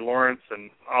 Corey, Lawrence,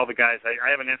 and all the guys. I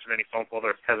haven't answered any phone call.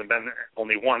 There hasn't been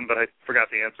only one, but I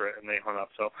forgot to answer it, and they hung up.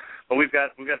 So, but we've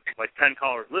got like 10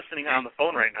 callers listening on the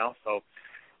phone right now. So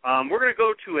we're going to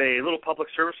go to a little public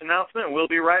service announcement, and we'll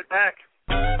be right back.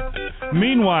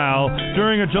 Meanwhile,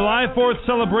 during a July 4th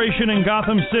celebration in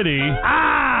Gotham City...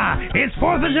 It's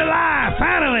 4th of July,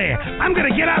 finally! I'm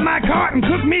gonna get out my cart and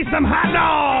cook me some hot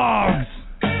dogs!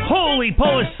 Holy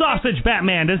Polish sausage,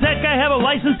 Batman! Does that guy have a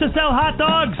license to sell hot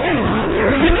dogs?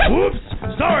 Whoops!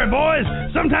 Sorry, boys.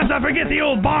 Sometimes I forget the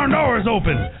old barn door is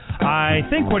open. I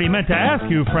think what he meant to ask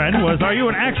you, friend, was, are you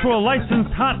an actual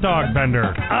licensed hot dog vendor?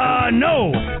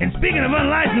 No. And speaking of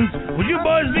unlicensed, would you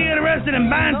boys be interested in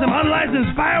buying some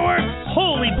unlicensed fireworks?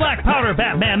 Holy black powder,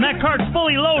 Batman, that cart's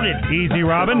fully loaded. Easy,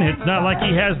 Robin. It's not like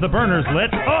he has the burners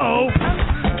lit. Oh,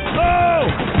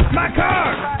 my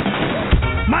cart!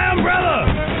 My umbrella!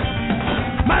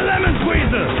 My lemon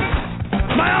squeezer!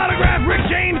 My autographed Rick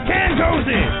James can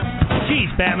cozy! Jeez,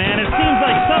 Batman, it seems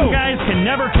like some guys can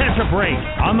never catch a break.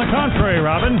 On the contrary,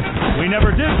 Robin, we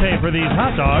never did pay for these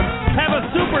hot dogs. Have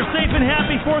a super safe and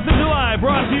happy 4th of July,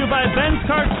 brought to you by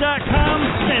BensCarts.com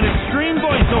and Extreme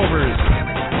Voiceovers.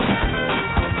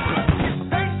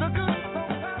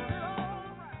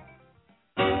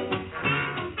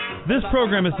 This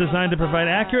program is designed to provide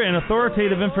accurate and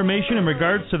authoritative information in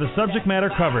regards to the subject matter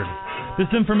covered. This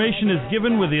information is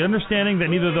given with the understanding that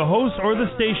neither the host or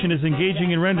the station is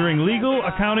engaging in rendering legal,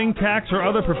 accounting, tax, or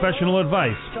other professional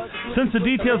advice. Since the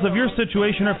details of your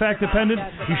situation are fact-dependent,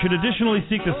 you should additionally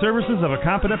seek the services of a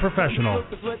competent professional.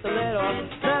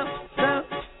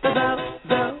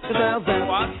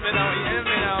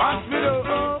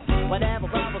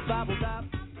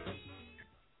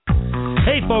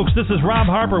 Hey folks, this is Rob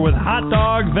Harper with Hot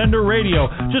Dog Vendor Radio.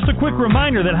 Just a quick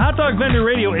reminder that Hot Dog Vendor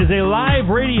Radio is a live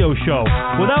radio show.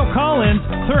 Without call-ins,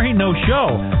 there ain't no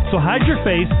show. So hide your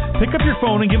face, pick up your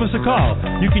phone, and give us a call.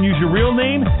 You can use your real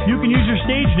name, you can use your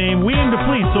stage name, we aim to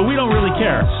please, so we don't really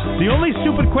care. The only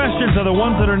stupid questions are the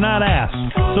ones that are not asked.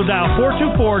 So dial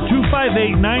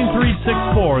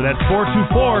 424-258-9364. That's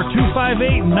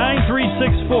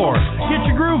 424-258-9364. Get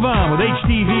your groove on with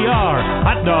HDVR,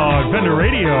 Hot Dog Vendor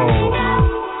Radio.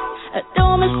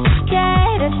 Don't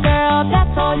miscate it, girl,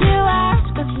 that's all you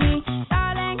ask of me.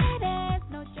 Darling, it is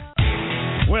no joke.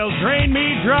 Well, drain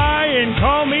me dry and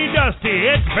call me Dusty.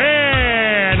 It's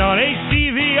Ben on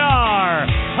HDVR,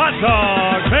 Hot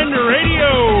Dog Vendor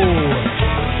Radio.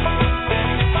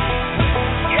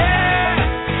 Yeah!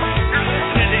 You're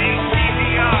listening to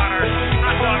HDVR,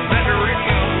 Hot Dog Vendor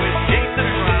Radio with Jason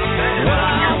and Rob. Well,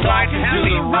 on your side,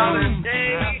 happy Mother's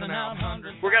Day.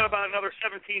 We got about another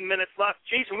 17 minutes left.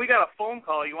 Jason, we got a phone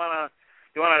call. You wanna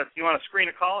screen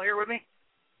a call here with me?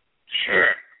 Sure.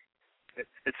 It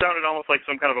sounded almost like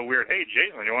some kind of a weird, hey,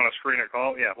 Jason, you want to screen a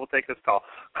call? Yeah, we'll take this call.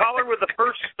 Caller with the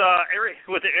first area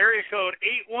code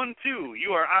 812.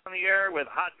 You are on the air with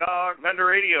Hot Dog Vendor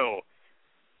Radio.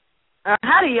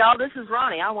 Howdy, y'all. This is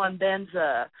Ronnie. I won Ben's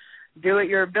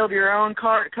build your own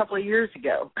cart a couple of years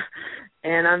ago,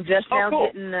 and I'm just now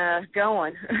getting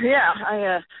going.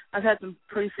 Yeah, I've had some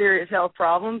pretty serious health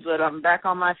problems, but I'm back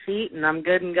on my feet and I'm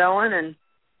good and going.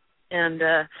 And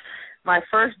my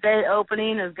first day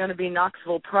opening is going to be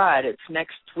Knoxville Pride. It's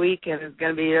next week, and it's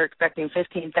going to be, they're expecting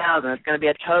 15,000. It's going to be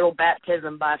a total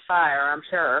baptism by fire, I'm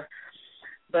sure.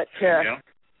 But but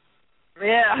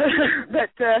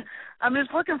I'm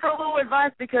just looking for a little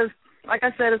advice because, like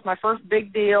I said, it's my first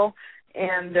big deal,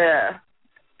 and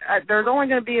there's only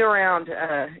going to be around,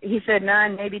 he said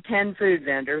 9, maybe 10 food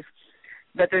vendors,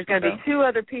 but there's going to be 2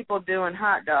 other people doing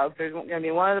hot dogs. There's going to be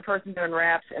one other person doing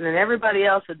wraps, and then everybody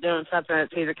else is doing something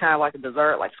that's either kind of like a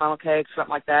dessert, like funnel cakes,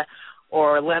 something like that,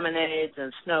 or lemonades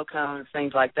and snow cones,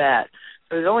 things like that.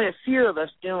 So there's only a few of us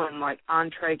doing, like,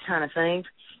 entree kind of things,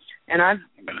 and I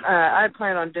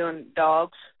plan on doing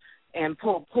dogs and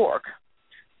pulled pork.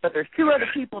 But there's 2 other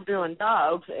people doing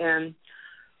dogs, and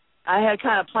I had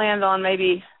kind of planned on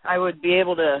maybe I would be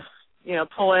able to,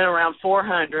 pull in around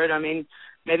 400. I mean,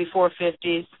 maybe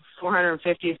 450.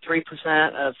 450 is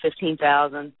 3% of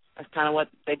 15,000. That's kind of what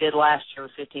they did last year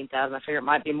with 15,000. I figure it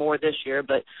might be more this year,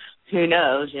 but who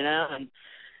knows, And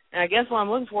I guess what I'm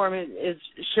looking for is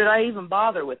should I even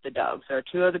bother with the dogs? There are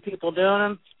 2 other people doing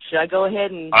them. Should I go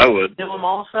ahead and do them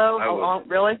also? I would.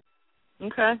 Really?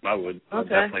 Okay. I would. Okay. I'd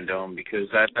definitely do them because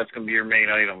that's going to be your main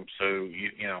item. So,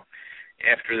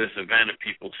 after this event, if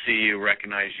people see you,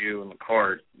 recognize you in the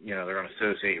cart, they're going to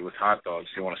associate you with hot dogs.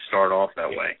 You want to start off that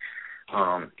way.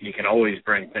 You can always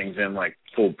bring things in like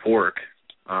pulled pork,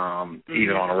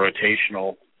 even on a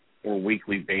rotational or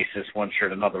weekly basis once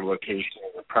you're at another location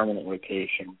or a permanent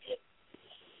location.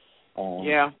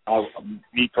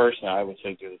 Me personally, I would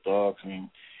say do the dogs. I mean,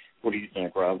 what do you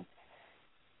think, Rob?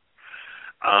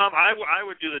 I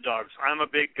would do the dogs. I'm a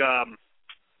big,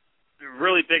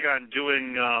 really big on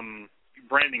doing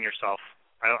branding yourself.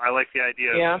 I like the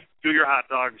idea of do your hot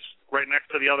dogs right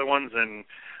next to the other ones and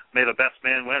may the best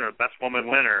man win or the best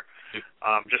woman win, or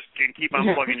just keep on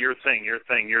plugging your thing.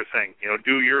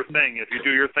 Do your thing. If you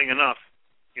do your thing enough,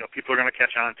 people are going to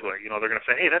catch on to it. They're going to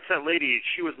say, hey, that's that lady.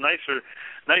 She was nicer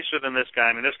than this guy.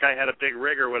 I mean, this guy had a big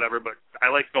rig or whatever, but I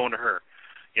like going to her.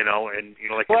 And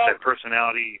like you said,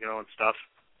 personality, and stuff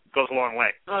goes a long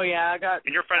way. Oh yeah, I got.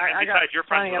 And your friend, besides your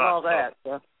friends with us, all that.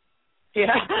 So.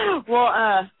 Yeah. Well,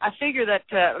 I figure that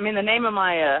the name of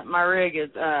my rig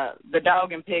is the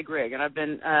Dog and Pig Rig, and I've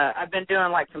been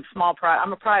doing like some small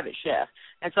I'm a private chef,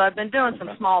 and so I've been doing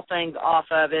some small things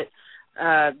off of it,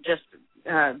 just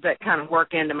that kind of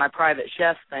work into my private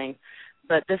chef thing.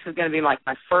 But this is going to be like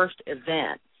my first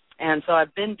event, and so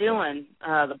I've been doing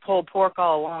the pulled pork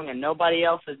all along, and nobody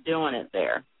else is doing it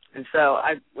there. And so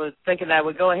I was thinking I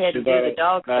would go ahead and do the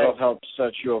dog. That'll help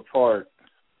set you apart,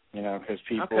 because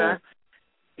people. Okay.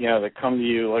 They come to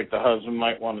you like the husband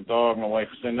might want a dog, and the wife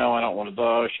will say, no, I don't want a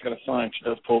dog. She got a sign. She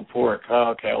does pulled pork.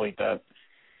 Oh, okay, I'll eat that.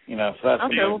 So that's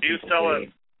okay. Do you sell a?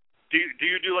 Do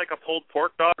you do like a pulled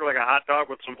pork dog or like a hot dog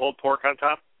with some pulled pork on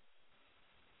top?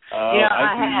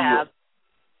 I have.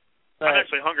 I'm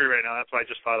actually hungry right now. That's why I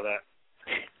just thought of that.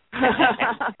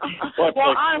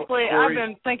 Well, honestly, I've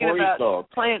been thinking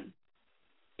about playing.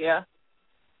 Yeah.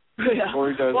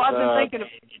 Corey does I've been thinking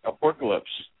of pork lips.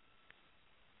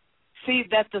 See,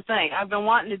 that's the thing. I've been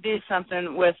wanting to do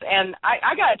something with, and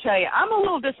I got to tell you, I'm a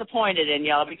little disappointed in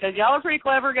y'all because y'all are pretty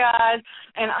clever guys,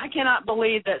 and I cannot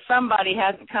believe that somebody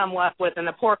hasn't come up with an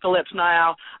apocalypse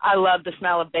now. I love the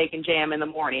smell of bacon jam in the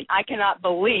morning. I cannot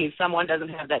believe someone doesn't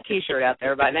have that T-shirt out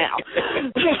there by now.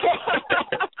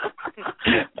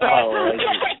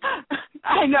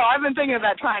 I know. I've been thinking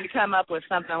about trying to come up with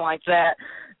something like that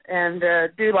and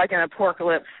do like an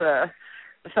apocalypse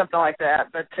something like that,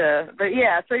 but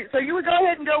yeah. So you would go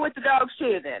ahead and go with the dogs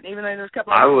too, then, even though there's a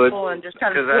couple of people, and just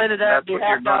kind of split it up. That's what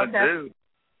you're going to do.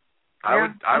 I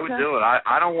would do it.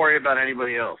 I don't worry about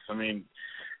anybody else. I mean,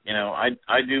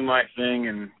 I do my thing,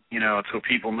 and it's what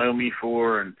people know me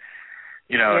for, and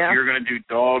if you're going to do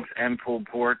dogs and pulled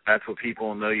pork, that's what people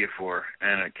will know you for,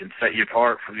 and it can set you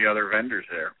apart from the other vendors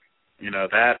there.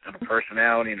 That and a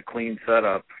personality and a clean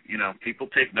setup. People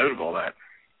take note of all that.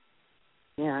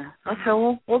 Yeah.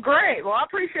 Okay. Well, great. Well, I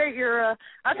appreciate your.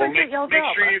 I appreciate y'all's help.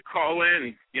 Make sure you call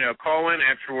in. Call in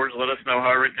afterwards. Let us know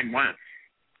how everything went.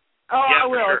 Oh, yeah, I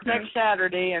will. Sure. It's next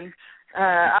Saturday, and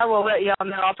I will let y'all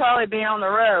know. I'll probably be on the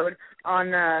road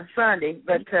on Sunday,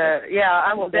 but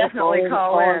I will definitely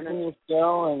call in. And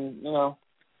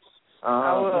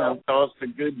I will. Tell us the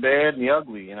good, bad, and the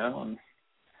ugly. And,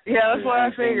 yeah, that's what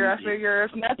I figure. I figure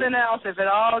if nothing else, if it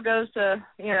all goes to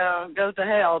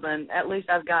hell, then at least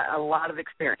I've got a lot of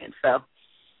experience. So,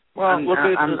 I'm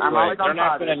always on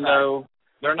positive side.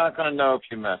 They're not going to know if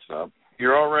you mess up.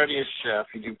 You're already a chef.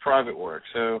 You do private work,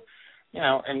 so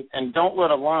and don't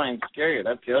let a line scare you.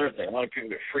 That's the other thing. A lot of people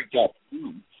get freaked out.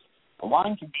 A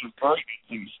line can be a very good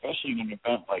thing, especially in an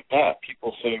event like that.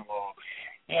 People say, well,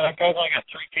 that guy's only got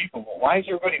 3 people. Well, why is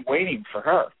everybody waiting for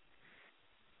her?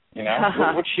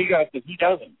 What she got that he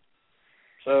doesn't.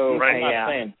 So I'm not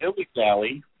saying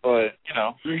dilly-dally, but,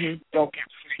 don't get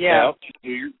freaked out. Do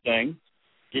your thing.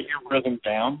 Get your rhythm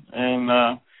down. And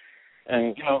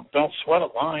don't sweat a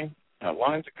line. A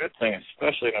line's a good thing,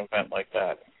 especially at an event like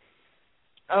that.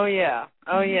 Oh, yeah.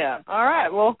 All right.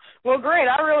 Well, great.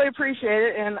 I really appreciate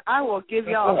it, and I will give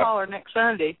y'all a holler next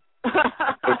Sunday.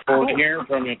 Look forward to hearing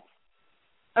from you.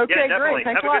 Okay, great.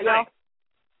 Thanks a lot, y'all.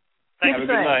 Have a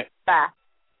good night. Bye.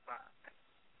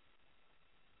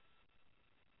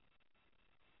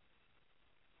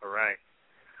 All right.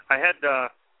 I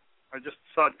just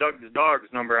saw Doug's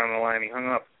dog's number on the line. He hung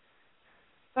up.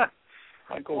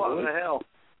 Michael, what the hell?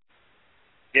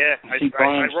 Yeah, I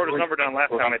wrote his number down last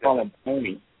time I did. Call him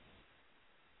Tony.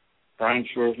 Brian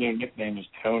Shore's new nickname is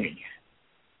Tony.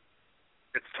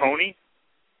 It's Tony?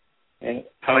 Yeah,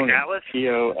 Tony. Like Atlas?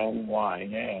 Tony,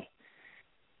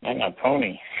 yeah. I'm not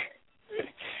Pony.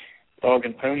 Dog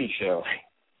and Pony Show.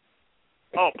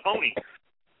 Oh, Pony.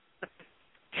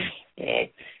 Yeah.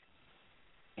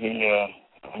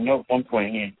 I know at one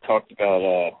point he talked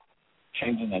about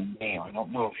changing the name. I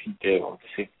don't know if he did. I'll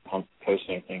see post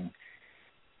anything.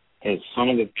 It's Son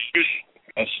of a Beach,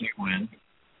 S-U-N,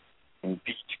 and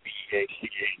Beach,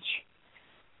 B-E-A-C-H.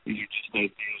 These are just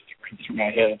ideas that run through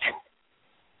my head.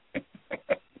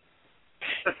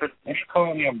 Thanks for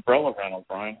calling the umbrella rental,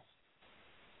 Brian.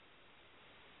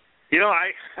 You know,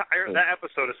 I that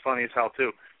episode is funny as hell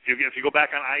too. If you go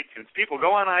back on iTunes, people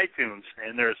go on iTunes,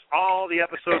 and there's all the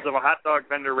episodes of a Hot Dog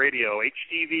Vendor Radio,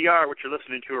 HDVR, which you're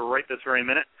listening to right this very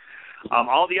minute.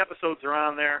 All the episodes are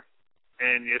on there,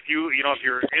 and if you're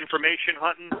information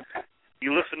hunting,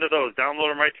 you listen to those.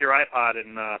 Download them right to your iPod,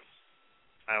 and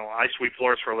I sweep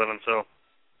floors for a living, so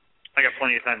I got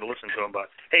plenty of time to listen to them.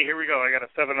 But hey, here we go. I got a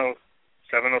 706.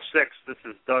 This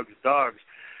is Doug's Dogs.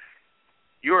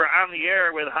 You are on the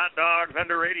air with Hot Dog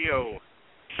Vendor Radio.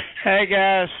 Hey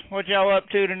guys, what y'all up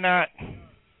to tonight?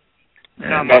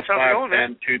 About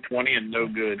 5'10", 220, and no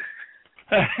good.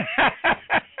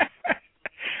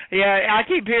 Yeah, I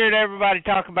keep hearing everybody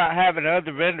talk about having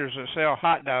other vendors that sell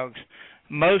hot dogs.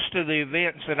 Most of the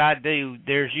events that I do,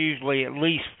 there's usually at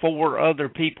least 4 other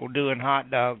people doing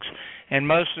hot dogs. And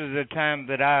most of the time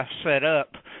that I set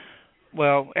up,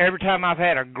 well, every time I've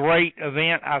had a great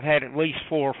event, I've had at least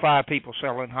 4 or 5 people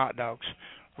selling hot dogs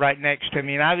right next to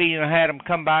me. And I've even had them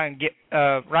come by and get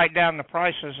write down the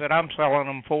prices that I'm selling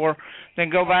them for, then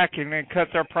go back and then cut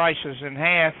their prices in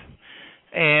half,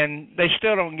 and they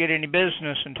still don't get any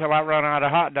business until I run out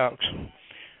of hot dogs.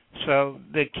 So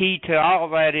the key to all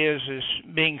of that is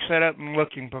being set up and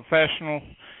looking professional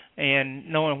and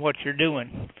knowing what you're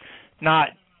doing.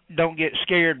 Don't get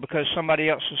scared because somebody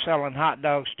else is selling hot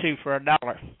dogs too for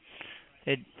 $1.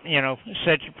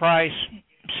 Set your price,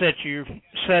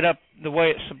 set up the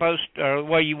way it's supposed to, or the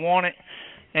way you want it,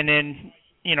 and then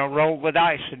roll the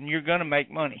dice, and you're going to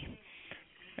make money.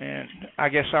 And I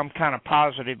guess I'm kind of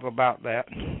positive about that.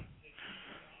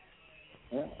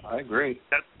 Yeah, I agree.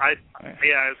 I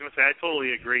was going to say I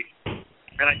totally agree, and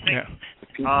I think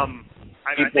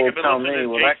I think people I've been tell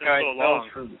listening me, to that Jason guy so long.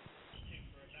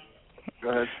 Go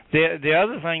ahead. The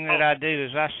other thing that I do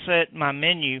is I set my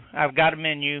menu. I've got a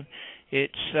menu.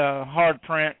 It's hard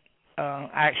print. I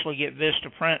actually get Vista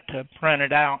Print to print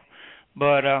it out,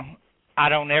 but I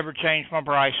don't ever change my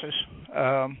prices.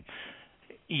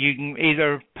 You can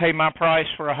either pay my price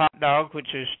for a hot dog,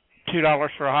 which is $2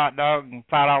 for a hot dog and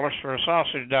 $5 for a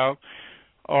sausage dog,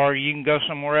 or you can go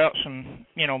somewhere else and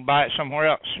buy it somewhere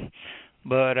else.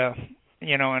 But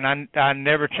and I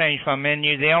never change my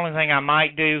menu. The only thing I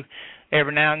might do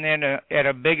every now and then at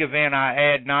a big event, I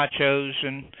add nachos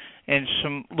and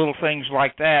some little things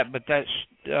like that, but that's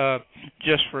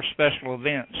just for special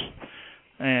events.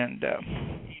 And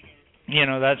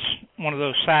that's one of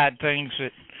those side things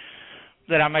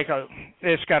that I make.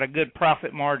 It's got a good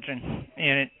profit margin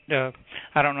in it.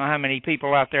 I don't know how many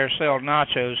people out there sell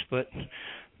nachos, but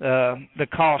the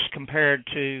cost compared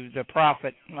to the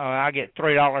profit, I get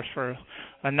 $3 for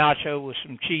a nacho with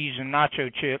some cheese and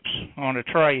nacho chips on a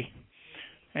tray,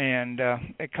 and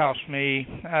it cost me.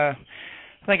 I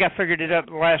think I figured it up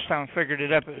the last time. I figured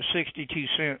it up at 62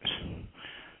 cents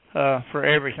for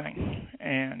everything,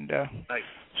 and nice.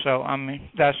 So I mean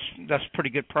that's pretty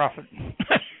good profit.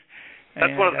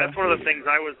 That's one of the things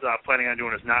I was planning on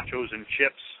doing is nachos and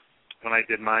chips when I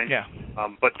did mine. Yeah.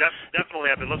 But definitely,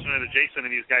 I've been listening to Jason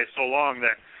and these guys so long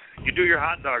that you do your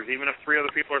hot dogs. Even if 3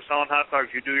 other people are selling hot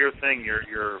dogs, you do your thing. You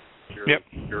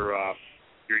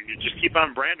just keep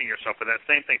on branding yourself with that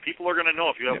same thing. People are going to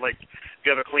know if you have if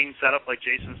you have a clean setup like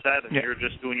Jason said, and you're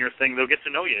just doing your thing. They'll get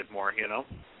to know you more.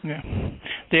 Yeah.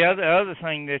 The other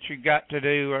thing that you got to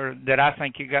do, or that I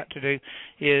think you got to do,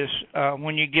 is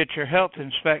when you get your health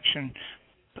inspection,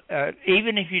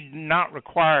 even if you're not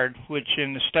required, which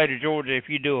in the state of Georgia, if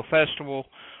you do a festival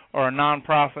or a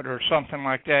nonprofit or something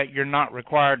like that, you're not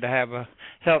required to have a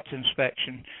health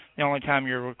inspection. The only time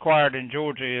you're required in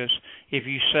Georgia is if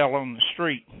you sell on the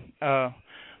street.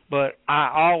 But I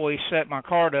always set my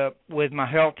card up with my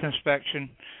health inspection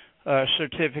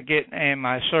certificate and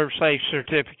my ServSafe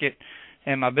certificate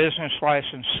and my business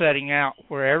license setting out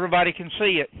where everybody can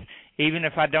see it, even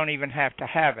if I don't even have to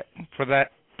have it for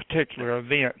that particular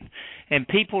event. And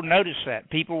people notice that.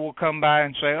 People will come by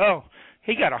and say, oh,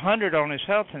 he got 100 on his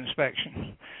health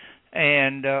inspection.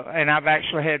 And I've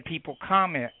actually had people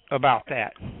comment about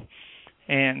that.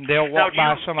 And they'll walk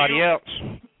by somebody else.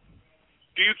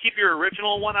 Do you keep your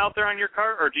original one out there on your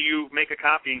car, or do you make a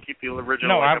copy and keep the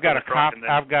original? No, I've got a copy.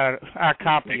 I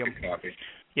copy them.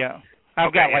 Yeah,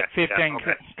 I've got 15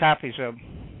 copies of them.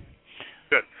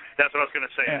 Good. That's what I was going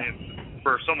to say. Yeah.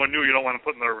 For someone new, you don't want to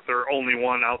put their only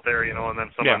one out there, and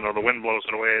then someone or the wind blows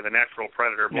it away, the natural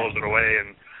predator blows it away,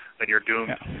 and then you're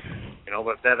doomed. Yeah.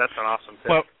 But that's an awesome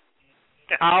tip. Well,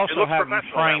 I also have them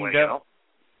framed way, up.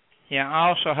 Yeah, I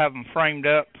also have them framed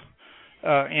up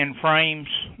in frames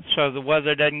so the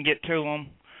weather doesn't get to them,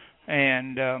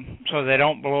 and so they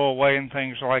don't blow away and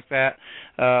things like that.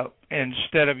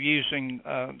 Instead of using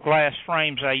glass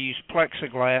frames, I use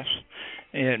plexiglass,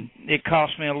 and it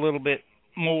costs me a little bit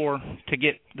more to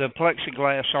get the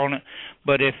plexiglass on it,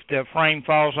 but if the frame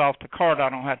falls off the cart, I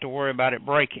don't have to worry about it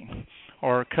breaking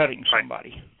or cutting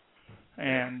somebody.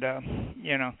 And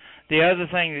you know, the other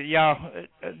thing that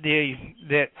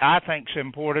that I think is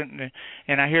important,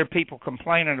 and I hear people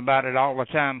complaining about it all the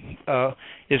time,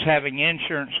 is having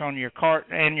insurance on your cart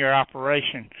and your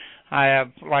operation. I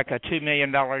have like a $2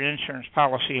 million insurance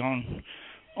policy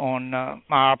on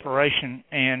my operation,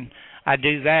 and I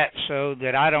do that so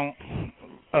that I don't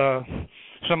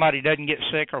somebody doesn't get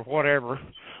sick or whatever,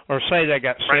 or say they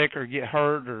got sick or get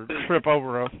hurt or trip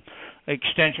over a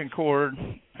extension cord,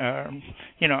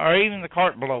 you know, or even the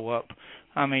cart blow up.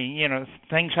 I mean, you know,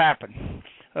 things happen.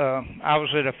 I was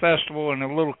at a festival and a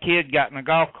little kid got in a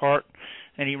golf cart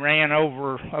and he ran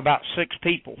over about 6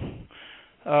 people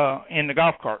in the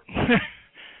golf cart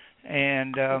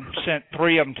and sent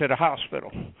 3 of them to the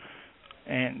hospital.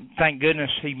 And thank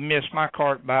goodness he missed my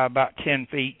cart by about 10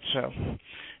 feet, so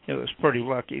it was pretty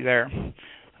lucky there.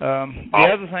 The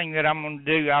other thing that I'm going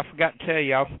to do, I forgot to tell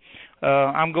y'all,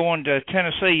 I'm going to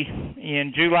Tennessee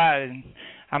in July, and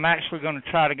I'm actually going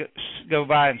to try to go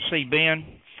by and see Ben.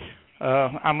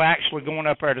 I'm actually going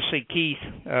up there to see Keith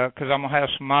because I'm going to have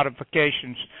some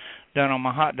modifications done on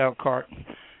my hot dog cart.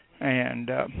 And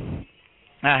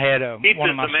I had one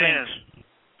of my sinks.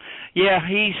 Yeah,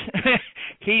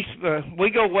 he's we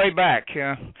go way back.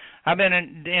 I've been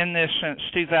in this since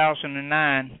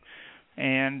 2009,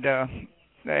 and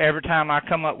every time I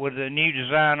come up with a new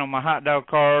design on my hot dog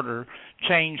cart or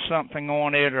change something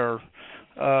on it or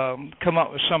come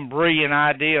up with some brilliant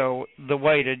idea, the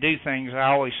way to do things,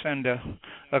 I always send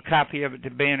a copy of it to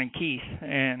Ben and Keith,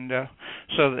 and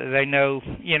so that they know,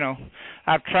 you know,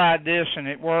 I've tried this and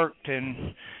it worked,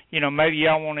 and, you know, maybe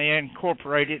y'all want to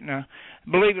incorporate it. And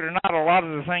believe it or not, a lot of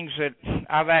the things that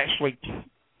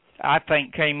I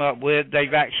think came up with,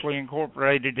 they've actually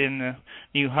incorporated in the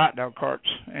new hot dog carts,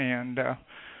 and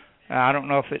I don't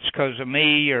know if it's because of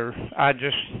me or I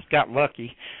just got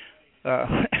lucky.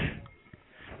 But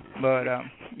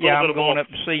yeah, I'm going up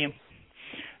to see him.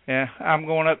 Yeah, I'm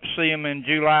going up to see him in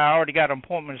July. I already got an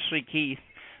appointment to see Keith,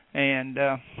 and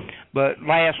but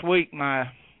last week my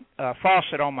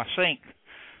faucet on my sink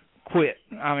quit.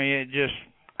 I mean, it just,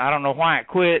 I don't know why it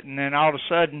quit, and then all of a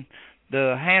sudden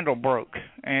the handle broke.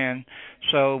 And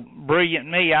so, brilliant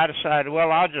me, I decided,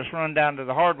 well, I'll just run down to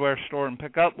the hardware store and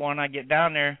pick up one. I get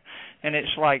down there, and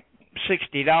it's like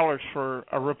 $60 for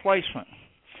a replacement.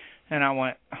 And I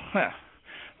went,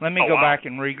 let me go back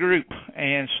and regroup.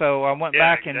 And so I went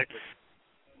back and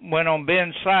went on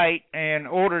Ben's site and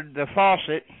ordered the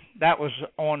faucet. That was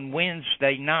on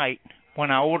Wednesday night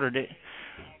when I ordered it.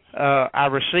 I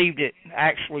received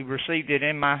it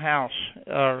in my house,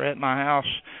 or at my house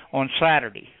on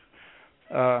Saturday.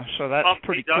 So that's a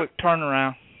pretty quick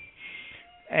turnaround.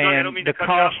 And Doug, I don't mean to cut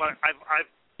you off, but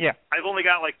I've only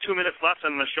got like 2 minutes left,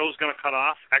 and the show's going to cut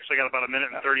off. Actually, I got about 1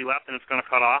 minute and 30 left, and it's going to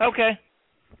cut off. Okay.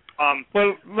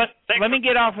 Well, let me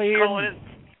get off of here.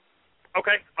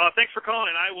 Okay. Thanks for calling,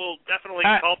 and I will definitely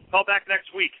call back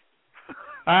next week.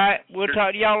 All right. We'll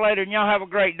talk to y'all later, and y'all have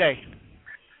a great day.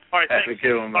 All right, thanks. Talk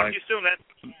to you soon, man.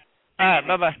 All right,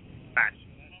 bye-bye. Bye.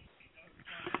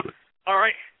 All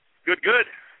right, good.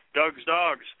 Doug's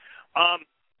Dogs.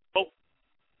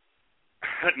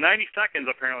 90 seconds,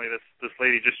 apparently. This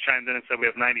lady just chimed in and said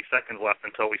we have 90 seconds left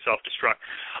until we self-destruct.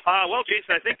 Well,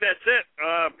 Jason, I think that's it.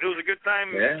 It was a good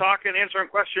time talking,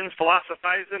 answering questions,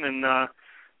 philosophizing, and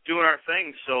doing our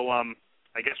thing. So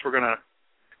I guess we're gonna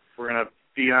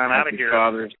be on out of here.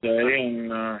 Happy Father's Day,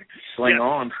 and sling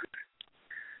on.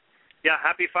 Yeah,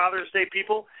 happy Father's Day,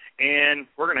 people, and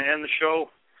we're going to end the show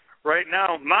right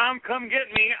now. Mom, come get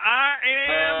me. I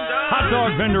am done. Hot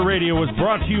Dog Vendor Radio was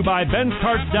brought to you by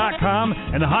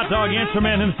Ben'sCarts.com and the hot dog answer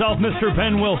man himself, Mr.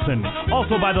 Ben Wilson.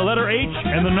 Also by the letter H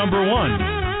and the number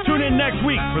 1. Tune in next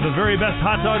week for the very best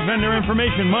hot dog vendor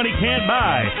information money can't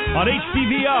buy on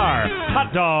HDVR, Hot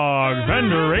Dog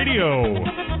Vendor Radio.